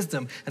glory and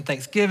wisdom and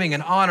thanksgiving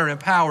and honor and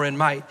power and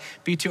might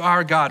be to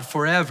our God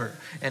forever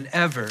and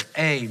ever.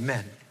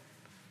 Amen.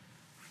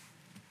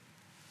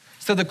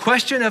 So the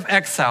question of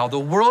exile, the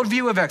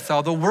worldview of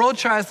exile, the world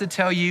tries to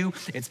tell you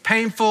it's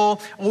painful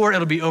or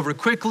it'll be over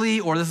quickly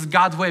or this is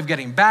God's way of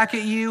getting back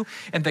at you.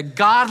 And the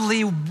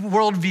godly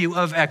worldview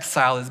of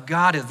exile is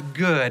God is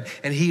good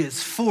and he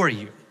is for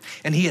you.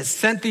 And he has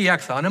sent the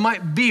exile, and it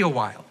might be a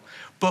while,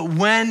 but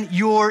when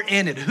you're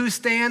in it, who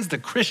stands? The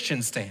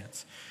Christian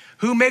stands.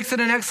 Who makes it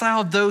in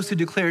exile? Those who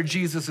declare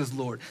Jesus as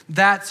Lord.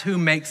 That's who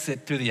makes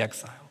it through the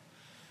exile.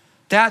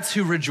 That's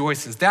who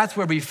rejoices. That's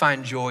where we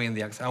find joy in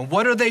the exile. And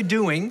what are they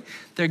doing?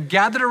 They're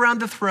gathered around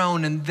the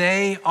throne and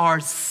they are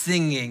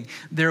singing,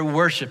 they're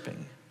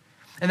worshiping.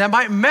 And that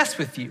might mess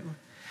with you.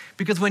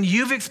 Because when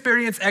you've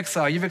experienced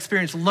exile, you've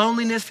experienced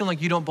loneliness, feeling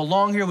like you don't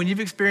belong here, when you've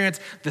experienced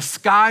the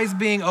skies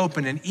being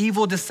open and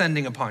evil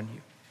descending upon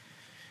you.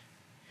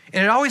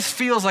 And it always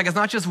feels like it's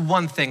not just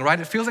one thing, right?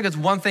 It feels like it's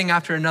one thing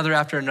after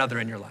another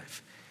in your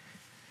life.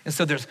 And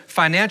so there's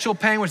financial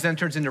pain, which then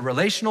turns into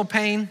relational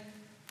pain,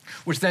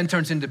 which then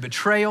turns into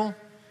betrayal,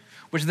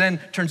 which then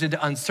turns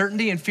into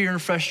uncertainty and fear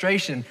and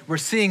frustration. We're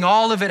seeing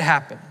all of it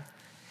happen.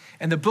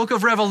 And the book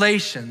of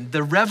Revelation,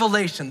 the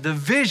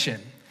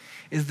vision,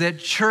 is that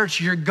church,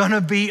 you're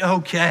gonna be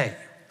okay.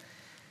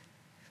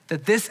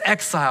 That this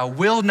exile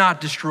will not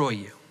destroy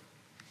you.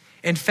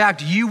 In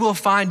fact, you will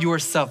find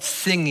yourself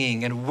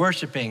singing and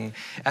worshiping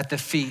at the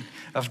feet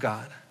of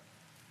God.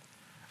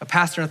 A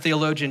pastor and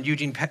theologian,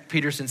 Eugene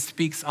Peterson,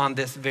 speaks on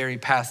this very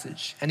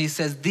passage. And he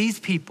says, these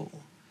people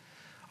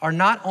are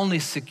not only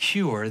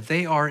secure,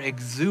 they are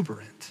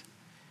exuberant.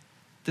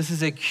 This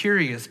is a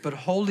curious but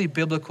wholly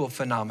biblical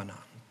phenomenon.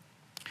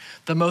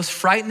 The most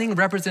frightening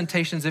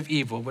representations of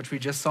evil, which we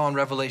just saw in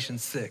Revelation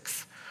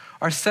 6,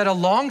 are set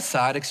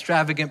alongside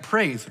extravagant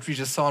praise, which we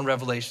just saw in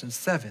Revelation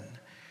 7.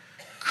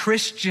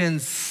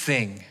 Christians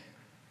sing.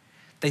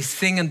 They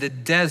sing in the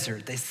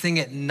desert. They sing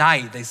at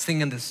night. They sing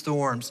in the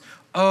storms.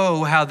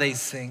 Oh, how they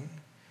sing.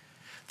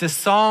 The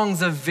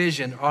songs of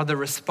vision are the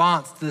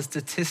response to the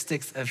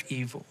statistics of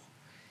evil.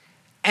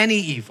 Any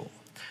evil,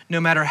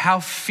 no matter how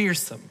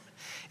fearsome,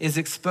 is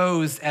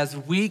exposed as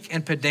weak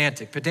and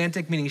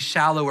pedantic meaning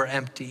shallow or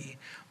empty,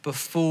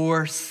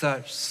 before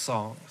such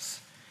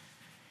songs.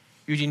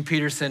 Eugene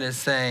Peterson is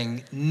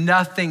saying,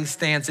 nothing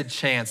stands a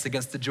chance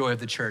against the joy of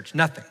the church,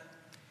 nothing.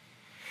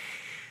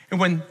 And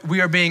when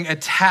we are being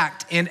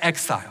attacked in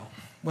exile,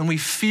 when we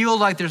feel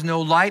like there's no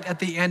light at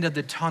the end of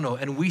the tunnel,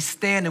 and we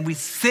stand and we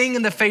sing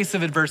in the face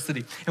of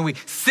adversity, and we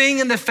sing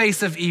in the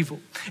face of evil,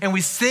 and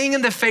we sing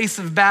in the face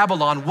of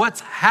Babylon,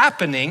 what's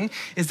happening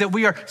is that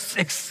we are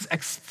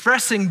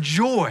expressing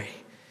joy,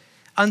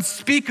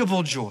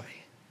 unspeakable joy.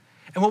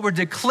 And what we're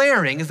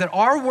declaring is that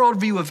our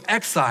worldview of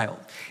exile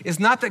is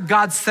not that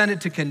God sent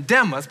it to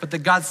condemn us, but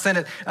that God sent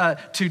it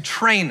to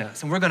train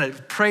us. And we're gonna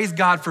praise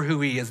God for who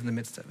he is in the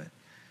midst of it.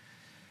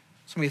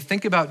 So when we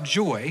think about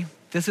joy,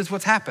 this is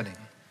what's happening.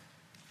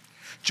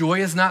 Joy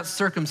is not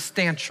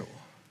circumstantial.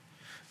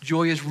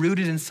 Joy is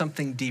rooted in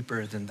something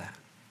deeper than that.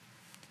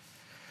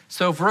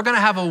 So if we're gonna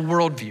have a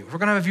worldview, if we're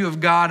gonna have a view of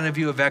God and a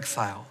view of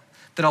exile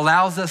that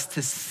allows us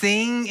to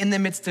sing in the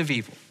midst of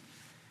evil,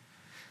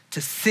 to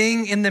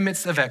sing in the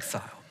midst of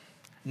exile,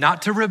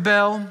 not to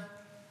rebel,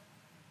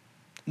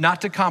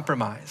 not to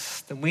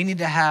compromise, then we need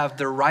to have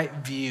the right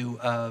view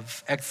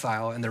of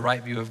exile and the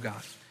right view of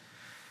God.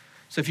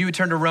 So if you would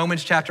turn to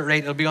Romans chapter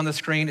 8, it'll be on the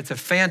screen. It's a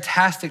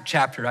fantastic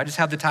chapter. I just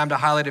have the time to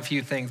highlight a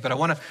few things, but I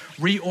wanna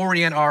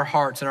reorient our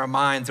hearts and our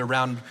minds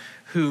around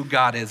who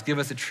God is, give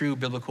us a true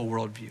biblical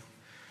worldview.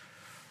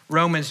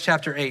 Romans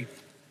chapter 8,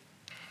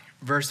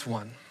 verse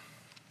 1.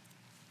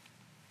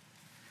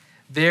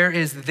 There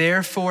is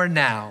therefore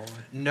now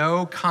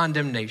no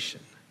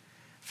condemnation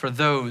for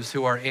those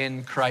who are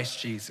in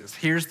Christ Jesus.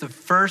 Here's the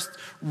first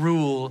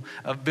rule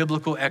of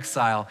biblical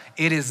exile.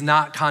 It is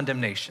not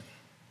condemnation.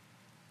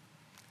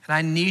 And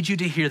I need you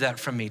to hear that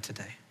from me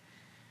today.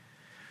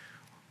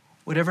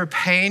 Whatever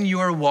pain you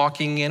are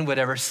walking in,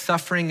 whatever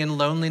suffering and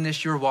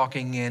loneliness you're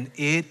walking in,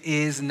 it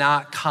is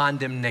not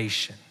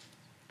condemnation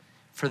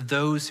for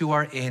those who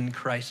are in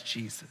Christ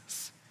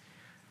Jesus.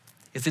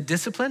 Is it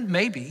discipline?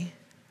 Maybe,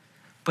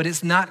 but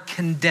it's not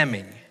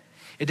condemning.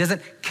 It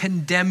doesn't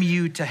condemn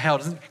you to hell. It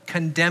doesn't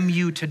condemn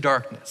you to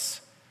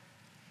darkness.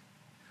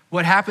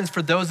 What happens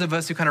for those of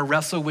us who kind of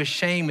wrestle with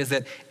shame is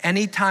that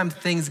anytime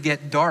things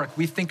get dark,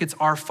 we think it's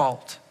our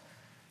fault.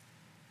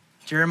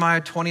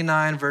 Jeremiah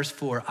 29, verse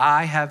 4,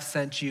 I have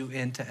sent you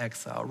into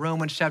exile.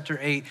 Romans chapter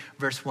 8,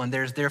 verse 1,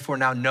 there's therefore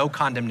now no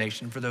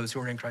condemnation for those who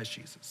are in Christ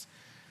Jesus.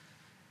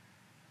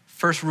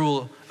 First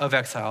rule of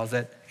exile is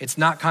that it's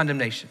not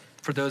condemnation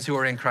for those who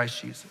are in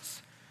Christ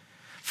Jesus.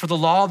 For the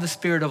law of the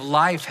Spirit of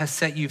life has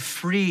set you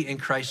free in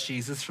Christ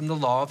Jesus from the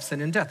law of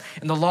sin and death.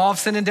 And the law of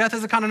sin and death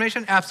is a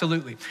condemnation?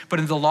 Absolutely. But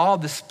in the law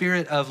of the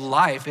Spirit of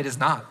life, it is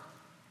not.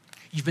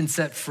 You've been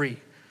set free.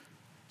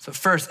 So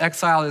first,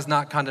 exile is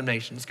not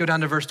condemnation. Let's go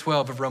down to verse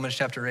 12 of Romans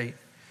chapter 8.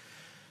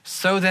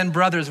 So then,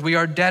 brothers, we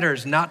are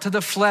debtors, not to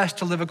the flesh,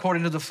 to live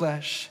according to the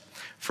flesh.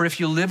 For if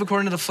you live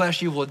according to the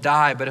flesh, you will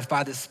die. But if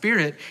by the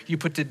Spirit you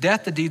put to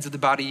death the deeds of the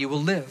body, you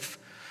will live.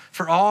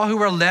 For all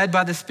who are led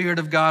by the Spirit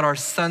of God are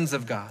sons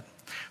of God.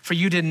 For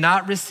you did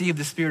not receive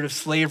the spirit of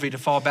slavery to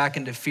fall back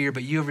into fear,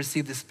 but you have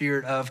received the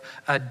spirit of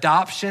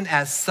adoption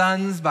as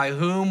sons, by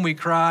whom we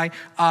cry,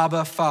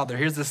 Abba, Father.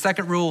 Here's the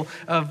second rule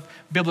of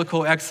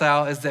biblical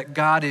exile, is that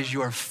God is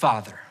your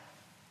Father.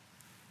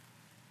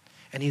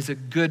 And he's a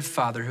good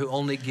Father who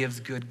only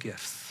gives good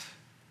gifts.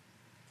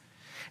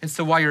 And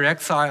so while your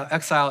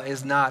exile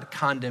is not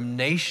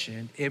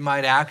condemnation, it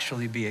might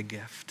actually be a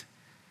gift.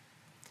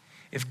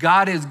 If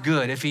God is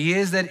good, if he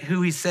is that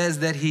who he says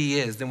that he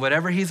is, then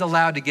whatever he's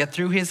allowed to get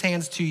through his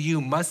hands to you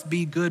must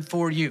be good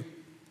for you.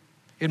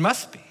 It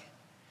must be.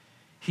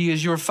 He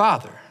is your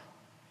Father.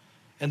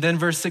 And then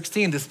verse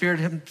 16, the Spirit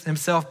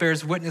himself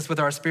bears witness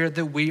with our spirit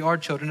that we are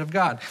children of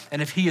God.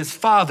 And if he is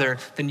Father,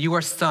 then you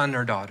are son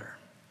or daughter.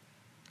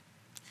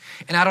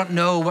 And I don't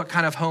know what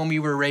kind of home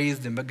you were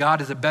raised in, but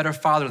God is a better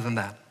Father than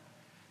that.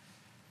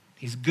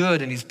 He's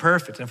good and he's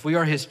perfect. And if we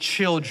are his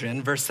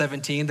children, verse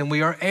 17, then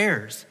we are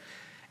heirs.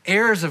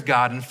 Heirs of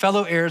God and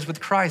fellow heirs with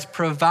Christ,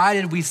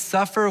 provided we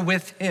suffer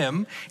with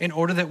him in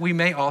order that we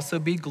may also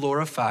be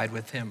glorified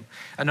with him.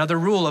 Another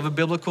rule of a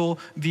biblical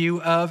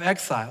view of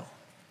exile,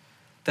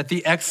 that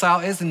the exile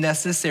is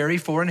necessary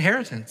for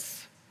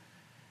inheritance.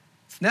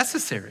 It's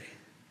necessary.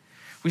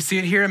 We see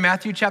it here in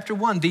Matthew chapter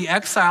 1. The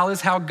exile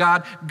is how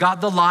God got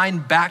the line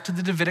back to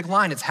the Davidic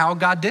line. It's how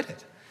God did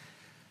it.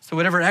 So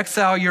whatever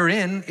exile you're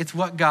in, it's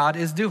what God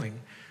is doing.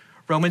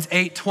 Romans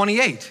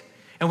 8:28.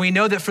 And we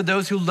know that for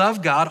those who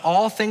love God,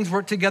 all things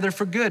work together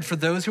for good, for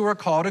those who are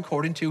called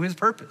according to his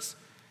purpose.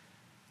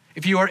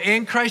 If you are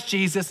in Christ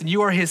Jesus and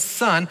you are his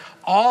son,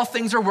 all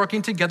things are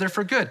working together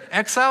for good.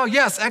 Exile?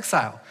 Yes,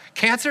 exile.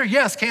 Cancer?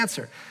 Yes,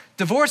 cancer.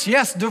 Divorce?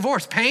 Yes,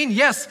 divorce. Pain?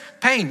 Yes,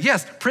 pain.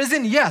 Yes.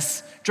 Prison?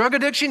 Yes. Drug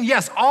addiction?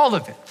 Yes. All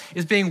of it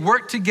is being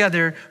worked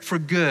together for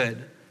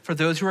good for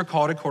those who are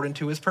called according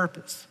to his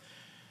purpose.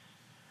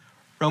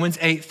 Romans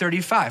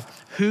 8:35.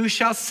 Who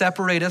shall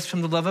separate us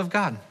from the love of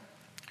God?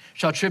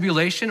 Shall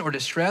tribulation or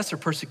distress or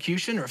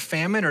persecution or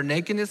famine or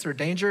nakedness or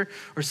danger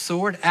or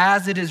sword?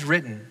 As it is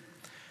written,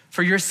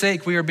 for your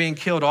sake we are being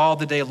killed all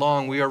the day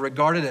long. We are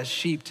regarded as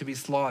sheep to be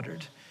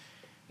slaughtered.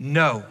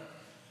 No,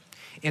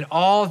 in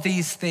all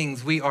these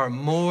things we are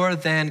more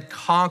than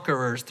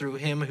conquerors through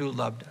him who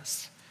loved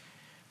us.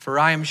 For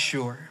I am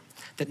sure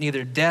that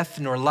neither death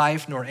nor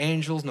life nor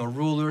angels nor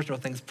rulers nor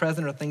things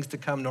present nor things to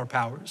come nor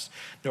powers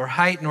nor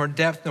height nor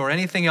depth nor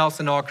anything else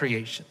in all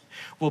creation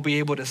will be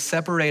able to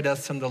separate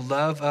us from the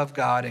love of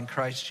God in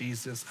Christ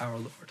Jesus our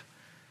Lord.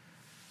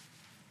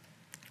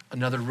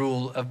 Another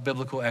rule of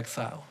biblical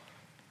exile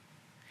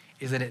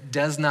is that it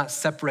does not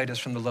separate us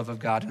from the love of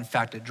God. In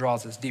fact, it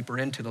draws us deeper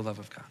into the love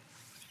of God.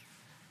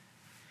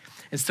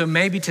 And so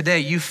maybe today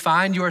you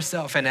find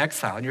yourself in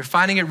exile and you're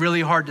finding it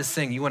really hard to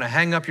sing. You want to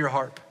hang up your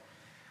harp.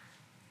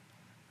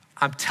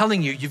 I'm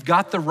telling you, you've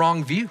got the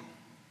wrong view.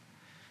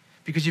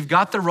 Because you've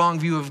got the wrong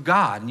view of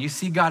God and you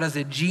see God as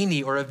a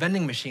genie or a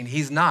vending machine.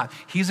 He's not.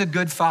 He's a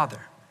good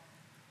father.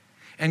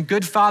 And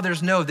good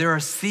fathers know there are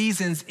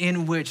seasons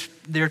in which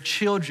their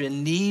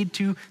children need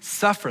to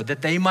suffer,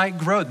 that they might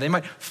grow, they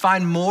might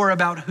find more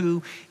about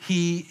who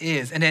he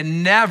is. And it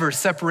never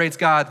separates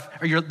God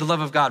or the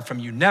love of God from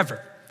you,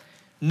 never.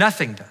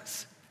 Nothing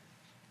does.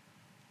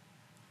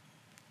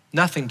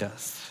 Nothing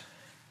does.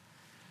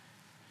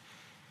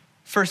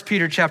 1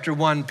 Peter chapter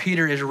 1,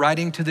 Peter is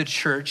writing to the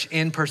church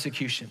in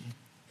persecution,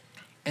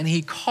 and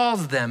he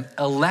calls them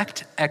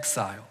elect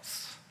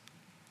exiles,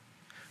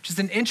 which is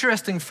an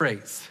interesting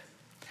phrase,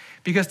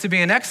 because to be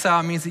an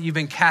exile means that you've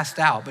been cast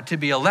out, but to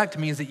be elect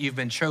means that you've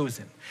been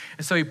chosen.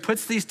 And so he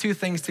puts these two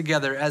things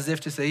together as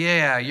if to say,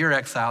 yeah, you're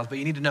exiles, but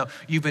you need to know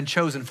you've been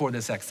chosen for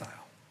this exile.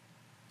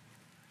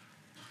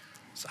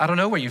 So I don't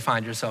know where you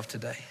find yourself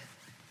today,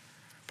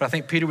 but I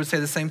think Peter would say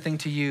the same thing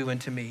to you and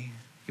to me.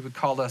 He would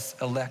call us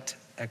elect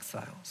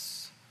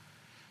exiles.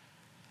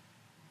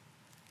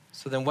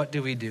 So then what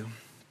do we do?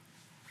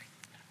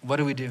 What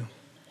do we do?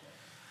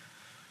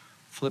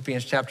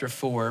 Philippians chapter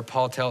 4,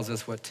 Paul tells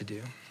us what to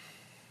do.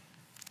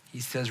 He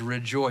says,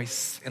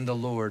 rejoice in the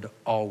Lord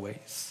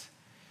always.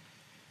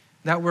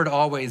 That word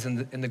always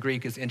in the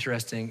Greek is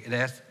interesting.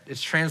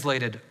 It's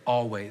translated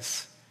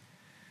always.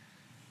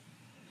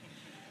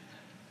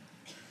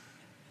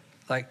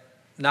 Like,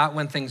 not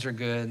when things are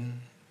good,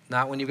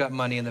 not when you've got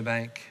money in the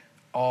bank,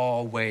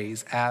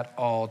 always, at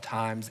all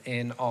times,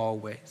 in all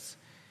ways.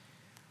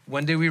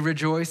 When do we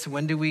rejoice?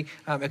 When do we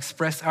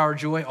express our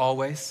joy?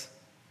 Always.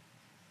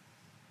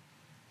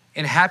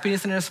 In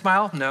happiness and in a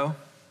smile? No,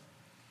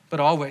 but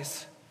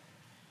always.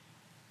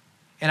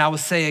 And I will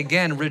say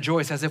again,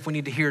 rejoice, as if we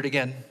need to hear it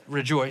again.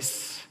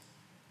 Rejoice.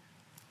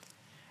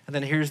 And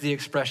then here's the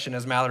expression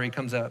as Mallory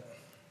comes up.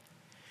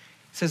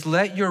 It says,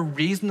 let your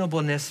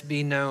reasonableness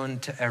be known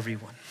to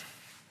everyone.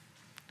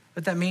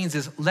 What that means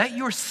is let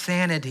your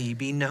sanity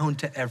be known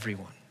to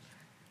everyone.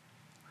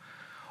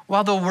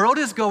 While the world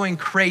is going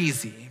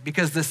crazy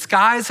because the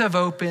skies have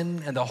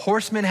opened and the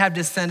horsemen have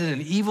descended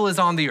and evil is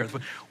on the earth,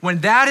 when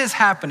that is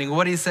happening,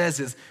 what he says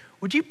is,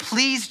 would you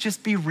please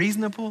just be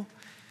reasonable?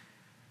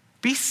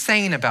 Be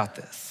sane about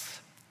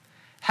this.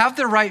 Have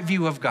the right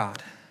view of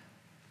God.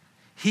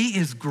 He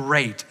is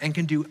great and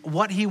can do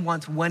what he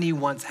wants, when he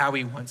wants, how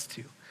he wants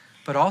to.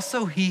 But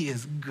also he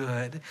is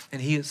good and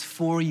he is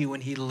for you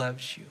and he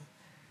loves you.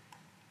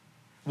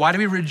 Why do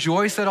we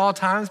rejoice at all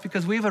times?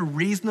 Because we have a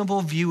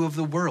reasonable view of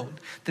the world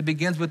that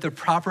begins with the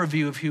proper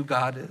view of who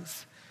God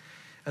is.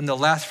 And the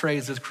last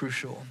phrase is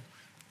crucial.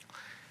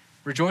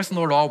 Rejoice in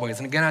the Lord always.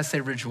 And again, I say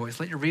rejoice.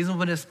 Let your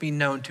reasonableness be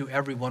known to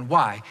everyone.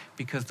 Why?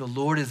 Because the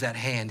Lord is at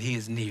hand. He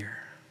is near.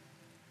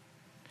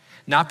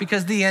 Not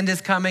because the end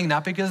is coming,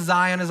 not because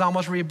Zion is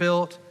almost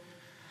rebuilt,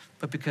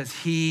 but because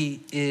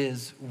he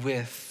is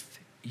with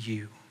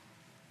you.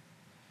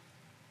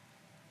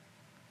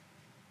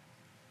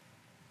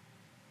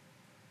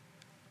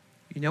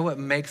 You know what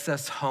makes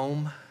us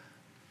home?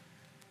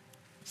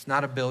 It's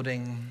not a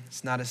building,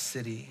 it's not a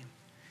city.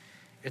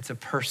 It's a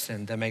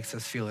person that makes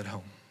us feel at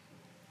home.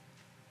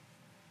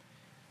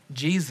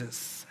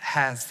 Jesus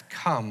has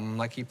come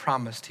like he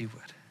promised he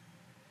would.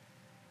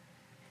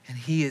 And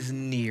he is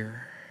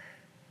near,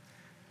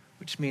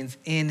 which means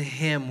in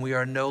him we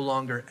are no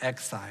longer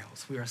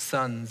exiles. We are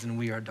sons and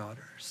we are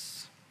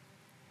daughters.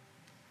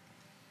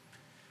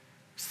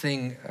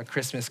 Sing a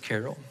Christmas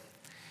carol.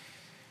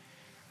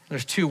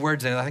 There's two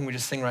words in it. I think we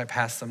just sing right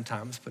past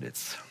sometimes, but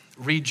it's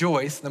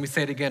rejoice. Let me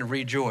say it again,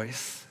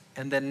 rejoice.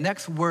 And the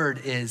next word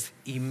is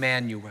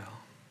Emmanuel.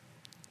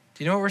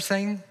 Do you know what we're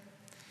saying?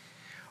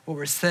 What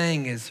we're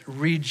saying is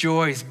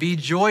rejoice, be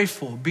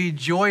joyful, be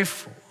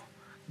joyful.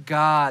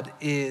 God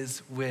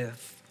is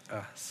with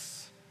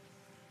us.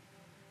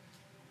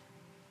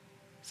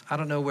 So I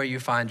don't know where you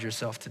find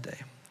yourself today,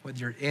 whether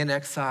you're in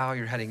exile,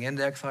 you're heading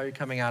into exile, you're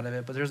coming out of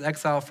it, but there's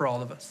exile for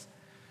all of us.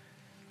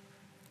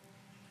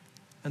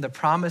 And the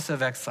promise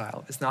of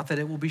exile is not that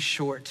it will be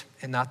short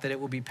and not that it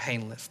will be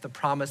painless. The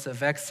promise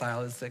of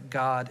exile is that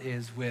God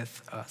is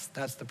with us.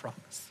 That's the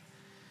promise.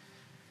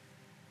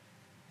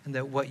 And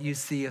that what you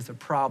see as a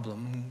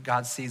problem,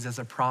 God sees as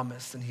a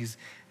promise, and he's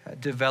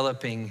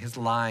developing his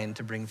line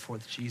to bring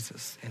forth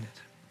Jesus in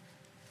it.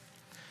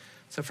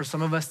 So for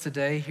some of us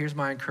today, here's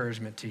my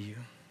encouragement to you.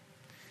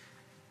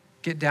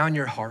 Get down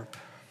your harp.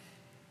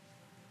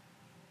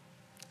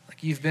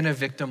 Like you've been a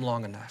victim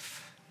long enough.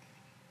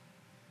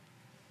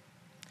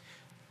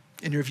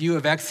 And your view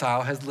of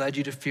exile has led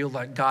you to feel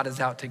like God is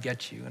out to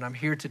get you. And I'm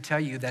here to tell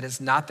you that is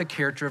not the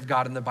character of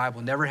God in the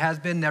Bible. Never has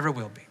been, never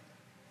will be.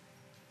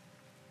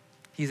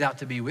 He's out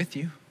to be with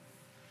you.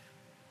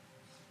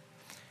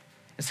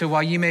 And so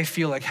while you may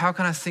feel like, how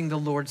can I sing the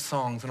Lord's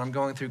songs when I'm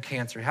going through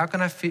cancer? How can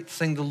I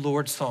sing the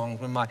Lord's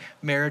songs when my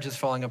marriage is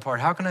falling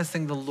apart? How can I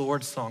sing the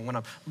Lord's song when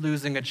I'm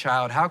losing a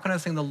child? How can I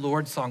sing the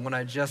Lord's song when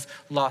I just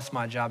lost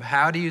my job?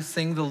 How do you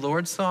sing the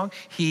Lord's song?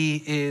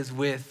 He is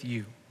with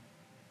you.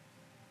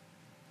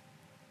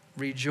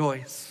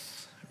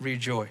 Rejoice,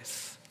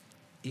 rejoice,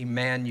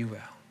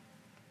 Emmanuel.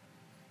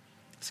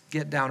 Let's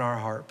get down our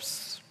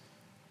harps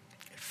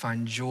and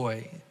find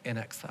joy in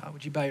exile.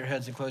 Would you bow your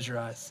heads and close your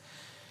eyes?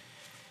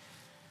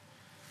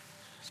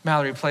 As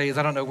Mallory plays,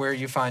 I don't know where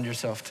you find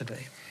yourself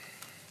today.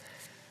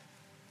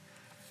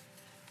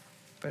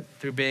 But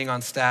through being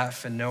on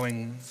staff and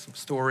knowing some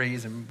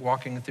stories and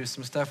walking through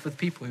some stuff with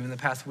people even the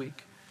past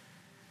week,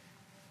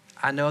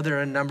 I know there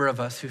are a number of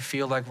us who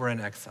feel like we're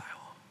in exile.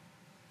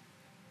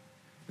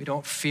 We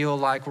don't feel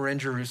like we're in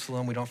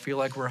Jerusalem. We don't feel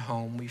like we're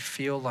home. We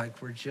feel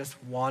like we're just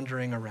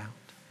wandering around.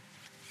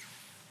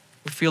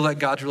 We feel like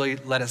God's really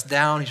let us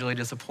down. He's really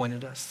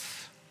disappointed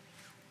us.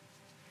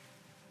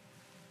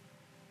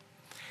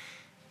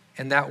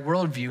 And that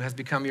worldview has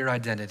become your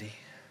identity.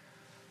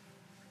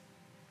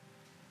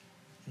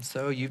 And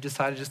so you've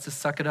decided just to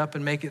suck it up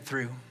and make it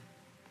through.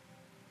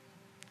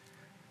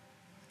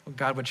 Well,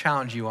 God would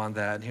challenge you on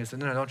that. And he would say,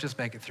 no, don't just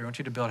make it through. I want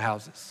you to build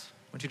houses.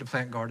 I want you to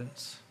plant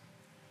gardens.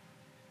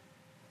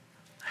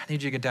 I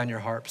need you to get down your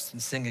harps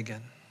and sing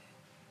again.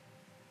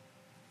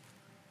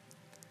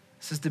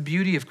 This is the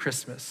beauty of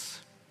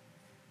Christmas.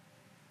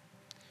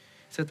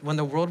 So when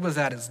the world was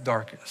at its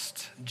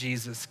darkest,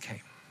 Jesus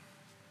came.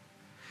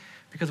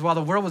 Because while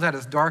the world was at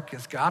its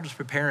darkest, God was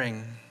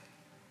preparing.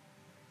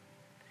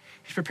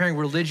 He's preparing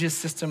religious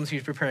systems. He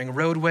was preparing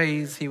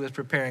roadways. He was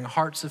preparing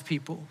hearts of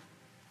people.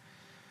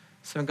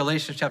 So in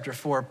Galatians chapter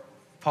 4,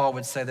 Paul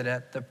would say that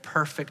at the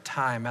perfect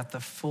time, at the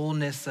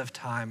fullness of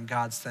time,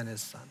 God sent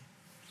his son.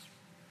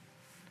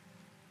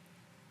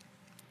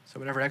 So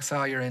whatever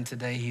exile you're in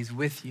today, he's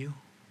with you.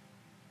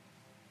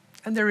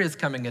 And there is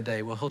coming a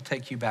day where he'll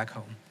take you back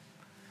home.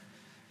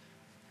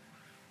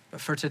 But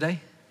for today,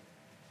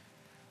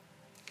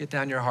 get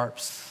down your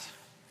harps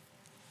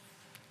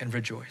and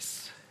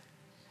rejoice.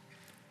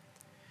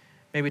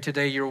 Maybe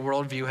today your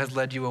worldview has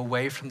led you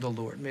away from the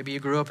Lord. Maybe you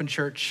grew up in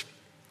church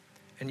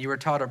and you were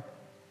taught a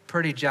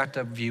pretty jacked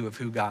up view of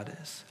who God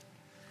is.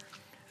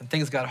 And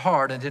things got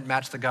hard and didn't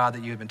match the God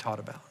that you had been taught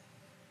about.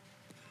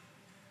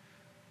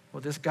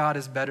 Well, this God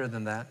is better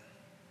than that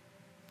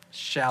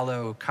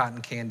shallow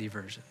cotton candy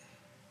version.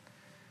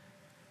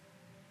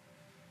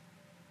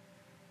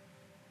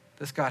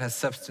 This God has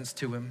substance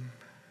to him,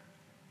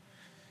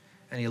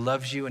 and he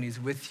loves you and he's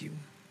with you,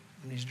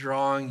 and he's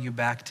drawing you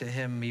back to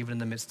him even in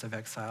the midst of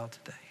exile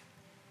today.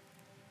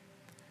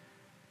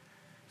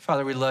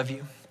 Father, we love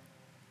you.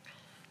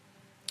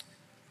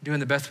 Doing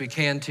the best we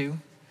can to.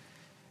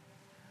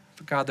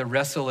 But God, the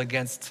wrestle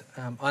against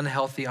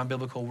unhealthy,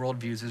 unbiblical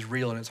worldviews is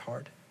real and it's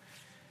hard.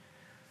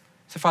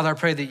 So Father, I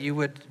pray that you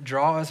would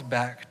draw us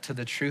back to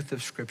the truth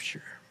of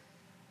Scripture.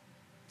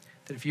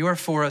 That if you are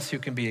for us, who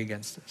can be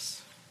against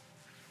us?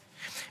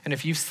 And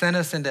if you've sent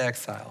us into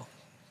exile,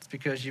 it's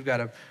because you've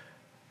got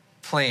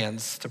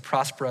plans to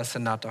prosper us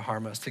and not to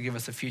harm us, to give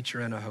us a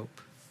future and a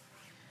hope.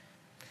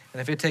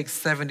 And if it takes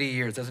 70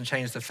 years, it doesn't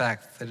change the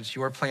fact that it's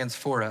your plans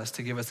for us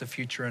to give us a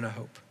future and a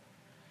hope.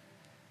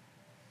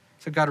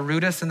 So God,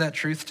 root us in that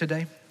truth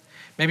today.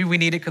 Maybe we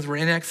need it because we're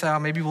in exile.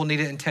 Maybe we'll need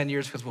it in 10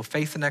 years because we'll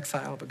face an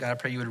exile. But God, I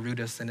pray you would root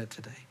us in it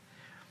today.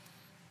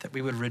 That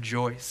we would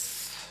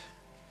rejoice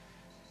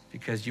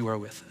because you are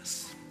with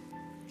us.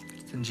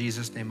 In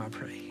Jesus' name I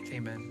pray,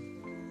 amen.